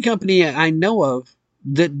the only company I know of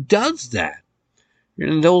that does that.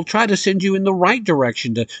 And they'll try to send you in the right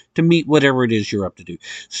direction to meet whatever it is you're up to do.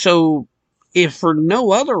 So if for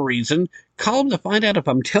no other reason, call them to find out if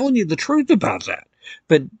I'm telling you the truth about that.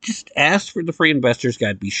 But just ask for the free investor's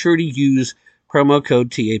guide. Be sure to use promo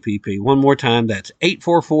code TAPP. One more time, that's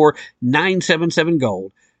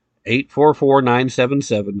 844-977-GOLD.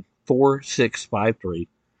 844-977-4653,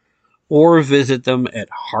 or visit them at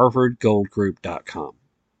harvardgoldgroup.com.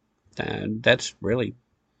 And that's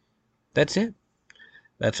it.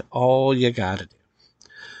 That's all you gotta do.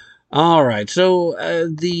 All right, so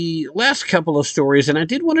the last couple of stories, and I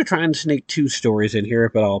did want to try and sneak 2 stories in here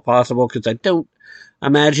if at all possible, because I don't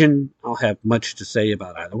imagine I'll have much to say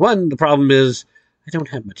about either one. The problem is I don't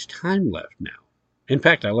have much time left now. In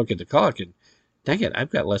fact, I look at the clock and, dang it, I've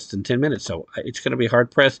got less than 10 minutes, so it's going to be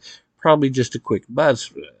hard-pressed. Probably just a quick buzz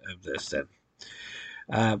of this then.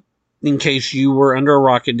 In case you were under a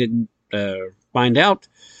rock and didn't find out,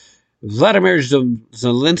 Vladimir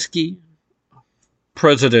Zelensky,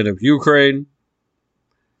 president of Ukraine,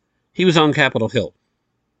 he was on Capitol Hill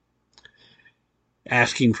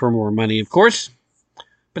asking for more money, of course.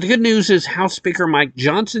 But the good news is House Speaker Mike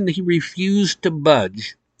Johnson, he refused to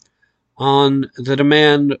budge on the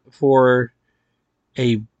demand for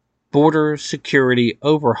a border security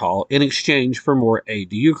overhaul in exchange for more aid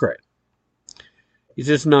to Ukraine. He's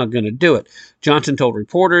just not going to do it. Johnson told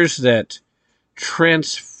reporters that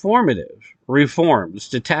transformative reforms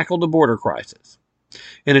to tackle the border crisis,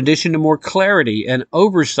 in addition to more clarity and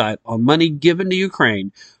oversight on money given to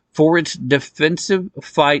Ukraine for its defensive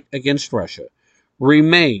fight against Russia,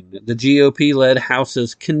 remain the GOP-led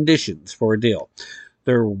House's conditions for a deal.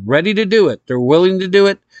 They're ready to do it. They're willing to do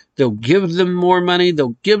it. They'll give them more money.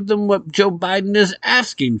 They'll give them what Joe Biden is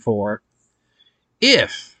asking for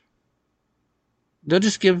if they'll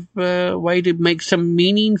just give way to make some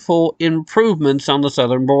meaningful improvements on the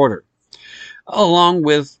southern border, along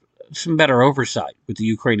with some better oversight with the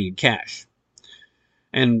Ukrainian cash.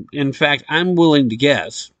 And in fact, I'm willing to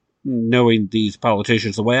guess, knowing these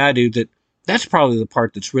politicians the way I do, that that's probably the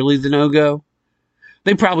part that's really the no-go.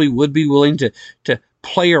 They probably would be willing to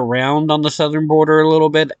play around on the southern border a little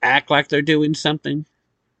bit, act like they're doing something.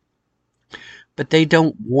 But they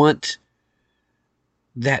don't want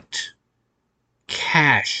that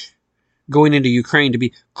cash going into Ukraine to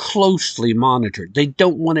be closely monitored. They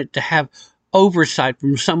don't want it to have oversight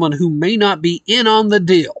from someone who may not be in on the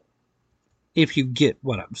deal, if you get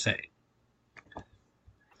what I'm saying.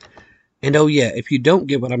 And oh yeah, if you don't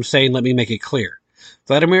get what I'm saying, let me make it clear.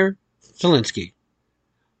 Vladimir Zelensky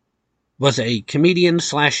was a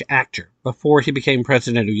comedian/actor before he became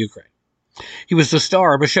president of Ukraine. He was the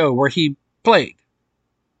star of a show where he played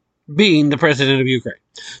being the president of Ukraine.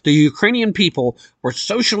 The Ukrainian people were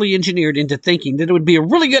socially engineered into thinking that it would be a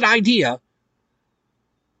really good idea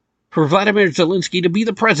for Vladimir Zelensky to be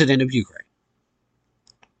the president of Ukraine.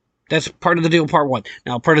 That's part of the deal, part one.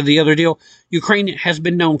 Now, part of the other deal, Ukraine has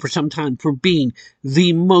been known for some time for being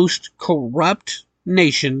the most corrupt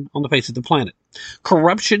nation on the face of the planet.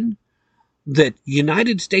 Corruption that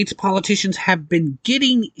United States politicians have been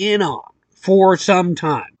getting in on for some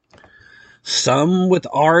time. Some with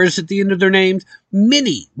R's at the end of their names,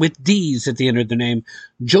 many with D's at the end of their name,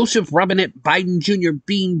 Joseph Robinette Biden Jr.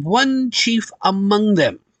 being one chief among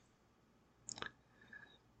them.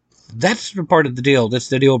 That's the part of the deal. That's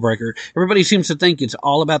the deal breaker. Everybody seems to think it's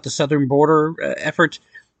all about the southern border efforts.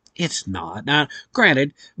 It's not. Now,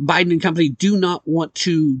 granted, Biden and company do not want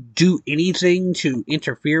to do anything to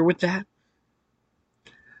interfere with that.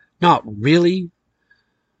 Not really.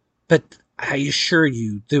 But I assure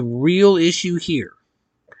you, the real issue here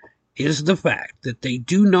is the fact that they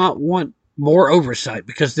do not want more oversight,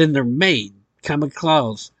 because then there may come a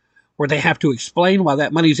clause where they have to explain why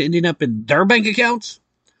that money's ending up in their bank accounts.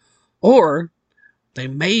 Or they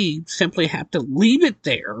may simply have to leave it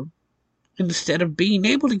there instead of being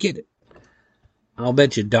able to get it. I'll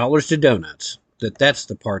bet you dollars to donuts that that's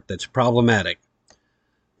the part that's problematic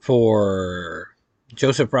for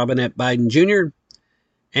Joseph Robinette Biden Jr.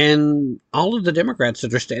 and all of the Democrats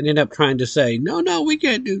that are standing up trying to say, no, we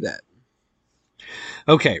can't do that.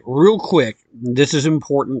 Okay, real quick, this is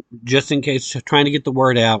important just in case, trying to get the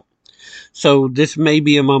word out. So this may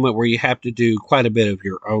be a moment where you have to do quite a bit of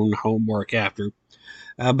your own homework after.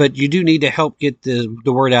 But you do need to help get the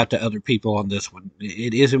word out to other people on this one.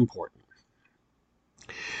 It is important.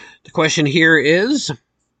 The question here is,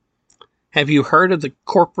 have you heard of the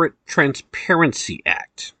Corporate Transparency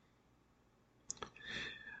Act?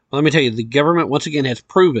 Well, let me tell you, the government once again has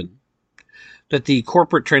proven that the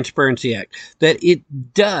Corporate Transparency Act, that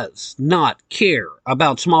it does not care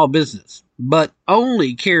about small business, but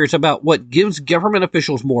only cares about what gives government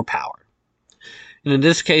officials more power. And in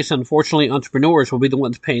this case, unfortunately, entrepreneurs will be the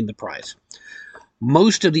ones paying the price.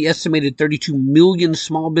 Most of the estimated 32 million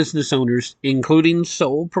small business owners, including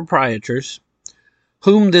sole proprietors,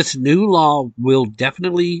 whom this new law will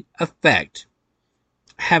definitely affect,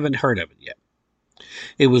 haven't heard of it yet.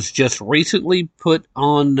 It was just recently put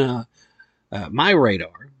on my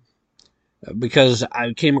radar because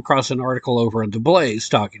I came across an article over on The Blaze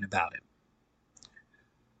talking about it.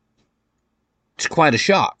 It's quite a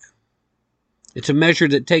shock. It's a measure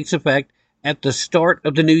that takes effect at the start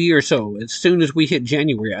of the new year. So as soon as we hit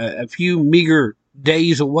January, a few meager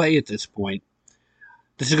days away at this point,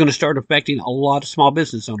 this is going to start affecting a lot of small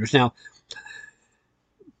business owners. Now,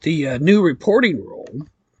 the new reporting rule,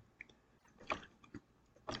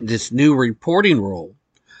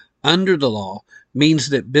 under the law means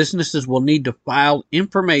that businesses will need to file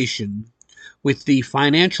information with the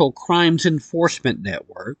Financial Crimes Enforcement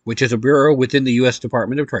Network, which is a bureau within the U.S.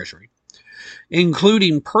 Department of Treasury,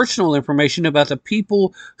 including personal information about the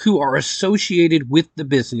people who are associated with the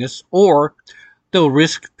business, or they'll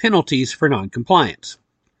risk penalties for noncompliance.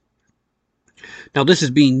 Now, this is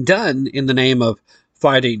being done in the name of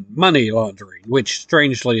fighting money laundering, which,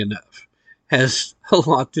 strangely enough, has a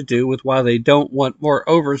lot to do with why they don't want more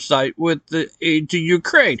oversight with the aid to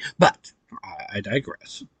Ukraine. But I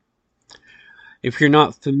digress. If you're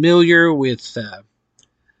not familiar with the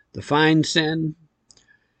FinCEN,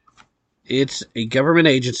 it's a government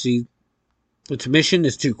agency. Its mission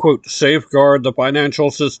is to, quote, safeguard the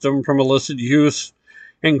financial system from illicit use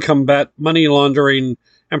and combat money laundering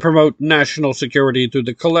and promote national security through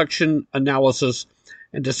the collection, analysis,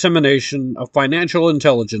 and dissemination of financial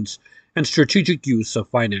intelligence and strategic use of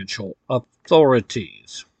financial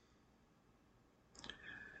authorities.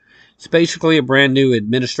 It's basically a brand new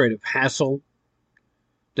administrative hassle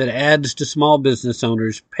that adds to small business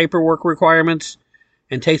owners' paperwork requirements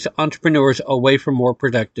and takes entrepreneurs away from more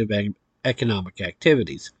productive economic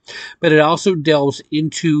activities. But it also delves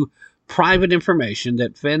into private information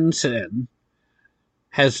that FinCEN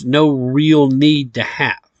has no real need to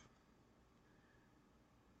have.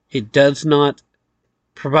 It does not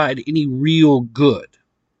provide any real good.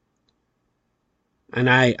 And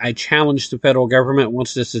I challenge the federal government,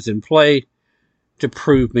 once this is in play, to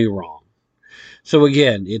prove me wrong. So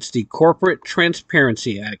again, it's the Corporate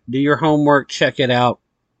Transparency Act. Do your homework, check it out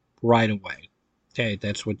right away. Okay,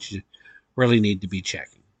 that's what you really need to be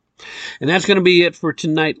checking. And that's going to be it for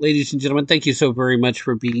tonight, ladies and gentlemen. Thank you so very much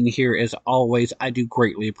for being here. As always, I do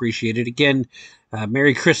greatly appreciate it. Again,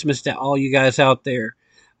 Merry Christmas to all you guys out there.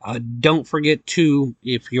 Don't forget to,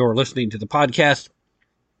 if you're listening to the podcast,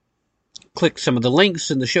 click some of the links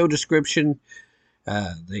in the show description.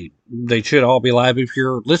 They should all be live. If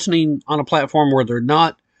you're listening on a platform where they're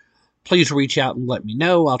not, please reach out and let me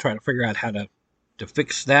know. I'll try to figure out how to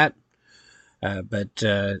fix that. But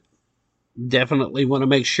definitely want to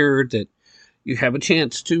make sure that you have a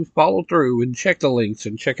chance to follow through and check the links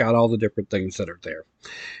and check out all the different things that are there.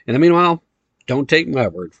 In the meanwhile, don't take my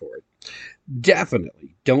word for it.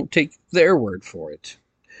 Definitely don't take their word for it.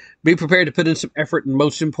 Be prepared to put in some effort, and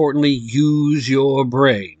most importantly, use your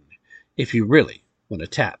brain if you really want to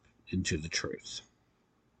tap into the truth.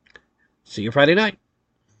 See you Friday night.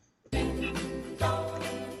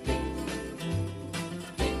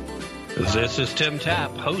 This is Tim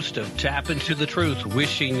Tapp, host of Tap Into the Truth,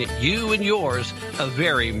 wishing you and yours a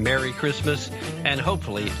very Merry Christmas and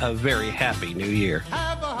hopefully a very Happy New Year.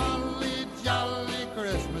 Have a holly jolly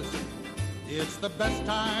Christmas. It's the best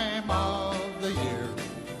time of the year.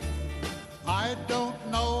 I don't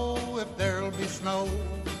know if there'll be snow,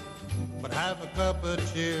 but have a cup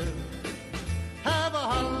of cheer. Have a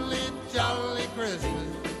holly jolly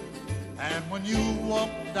Christmas. And when you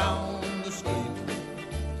walk down the street,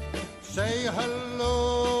 say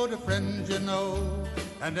hello to friends you know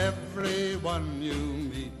and everyone you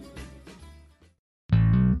meet.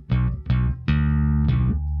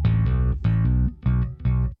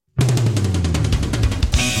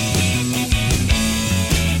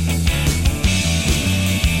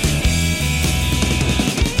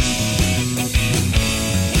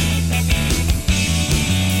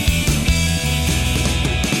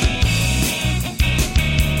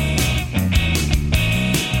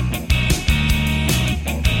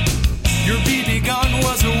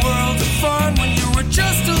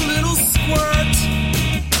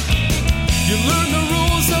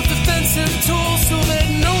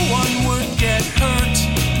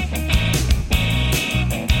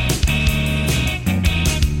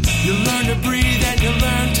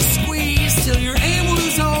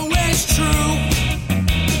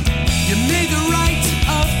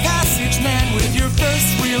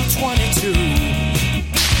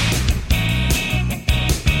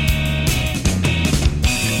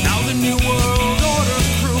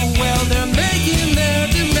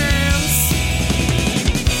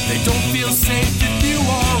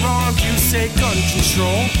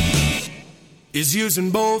 Is using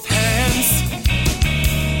both hands.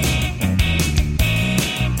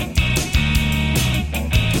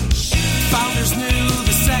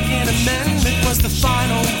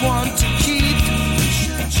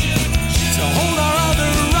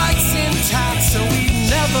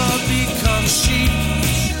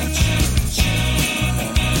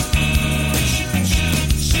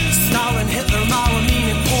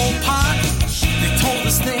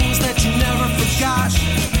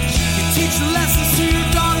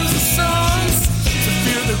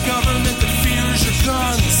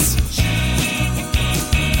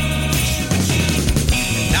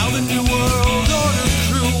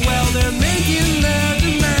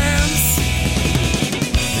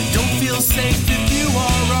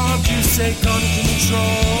 take gun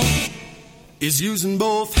control is using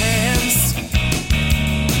both hands.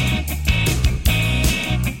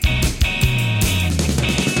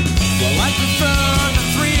 Well, I prefer the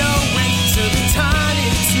 308 to the tiny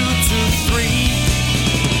 223.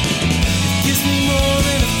 It gives me more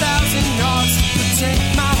than 1,000 yards to protect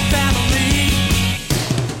my family.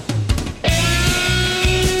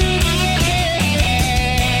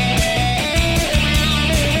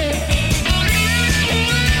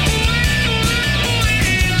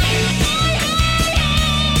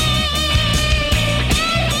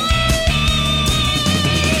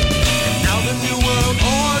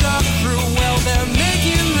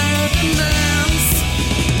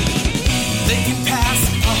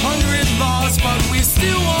 But we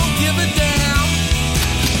still won't give a damn.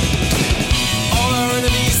 All our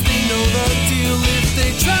enemies, they know the deal. If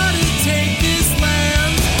they try to take this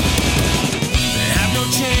land, they have no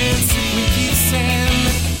chance if we keep saying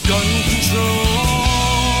gun control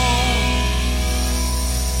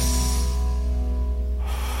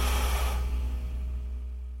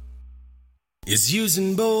is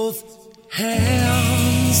using both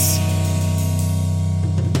hands.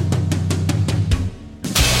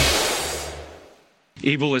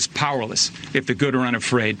 Evil is powerless if the good are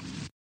unafraid.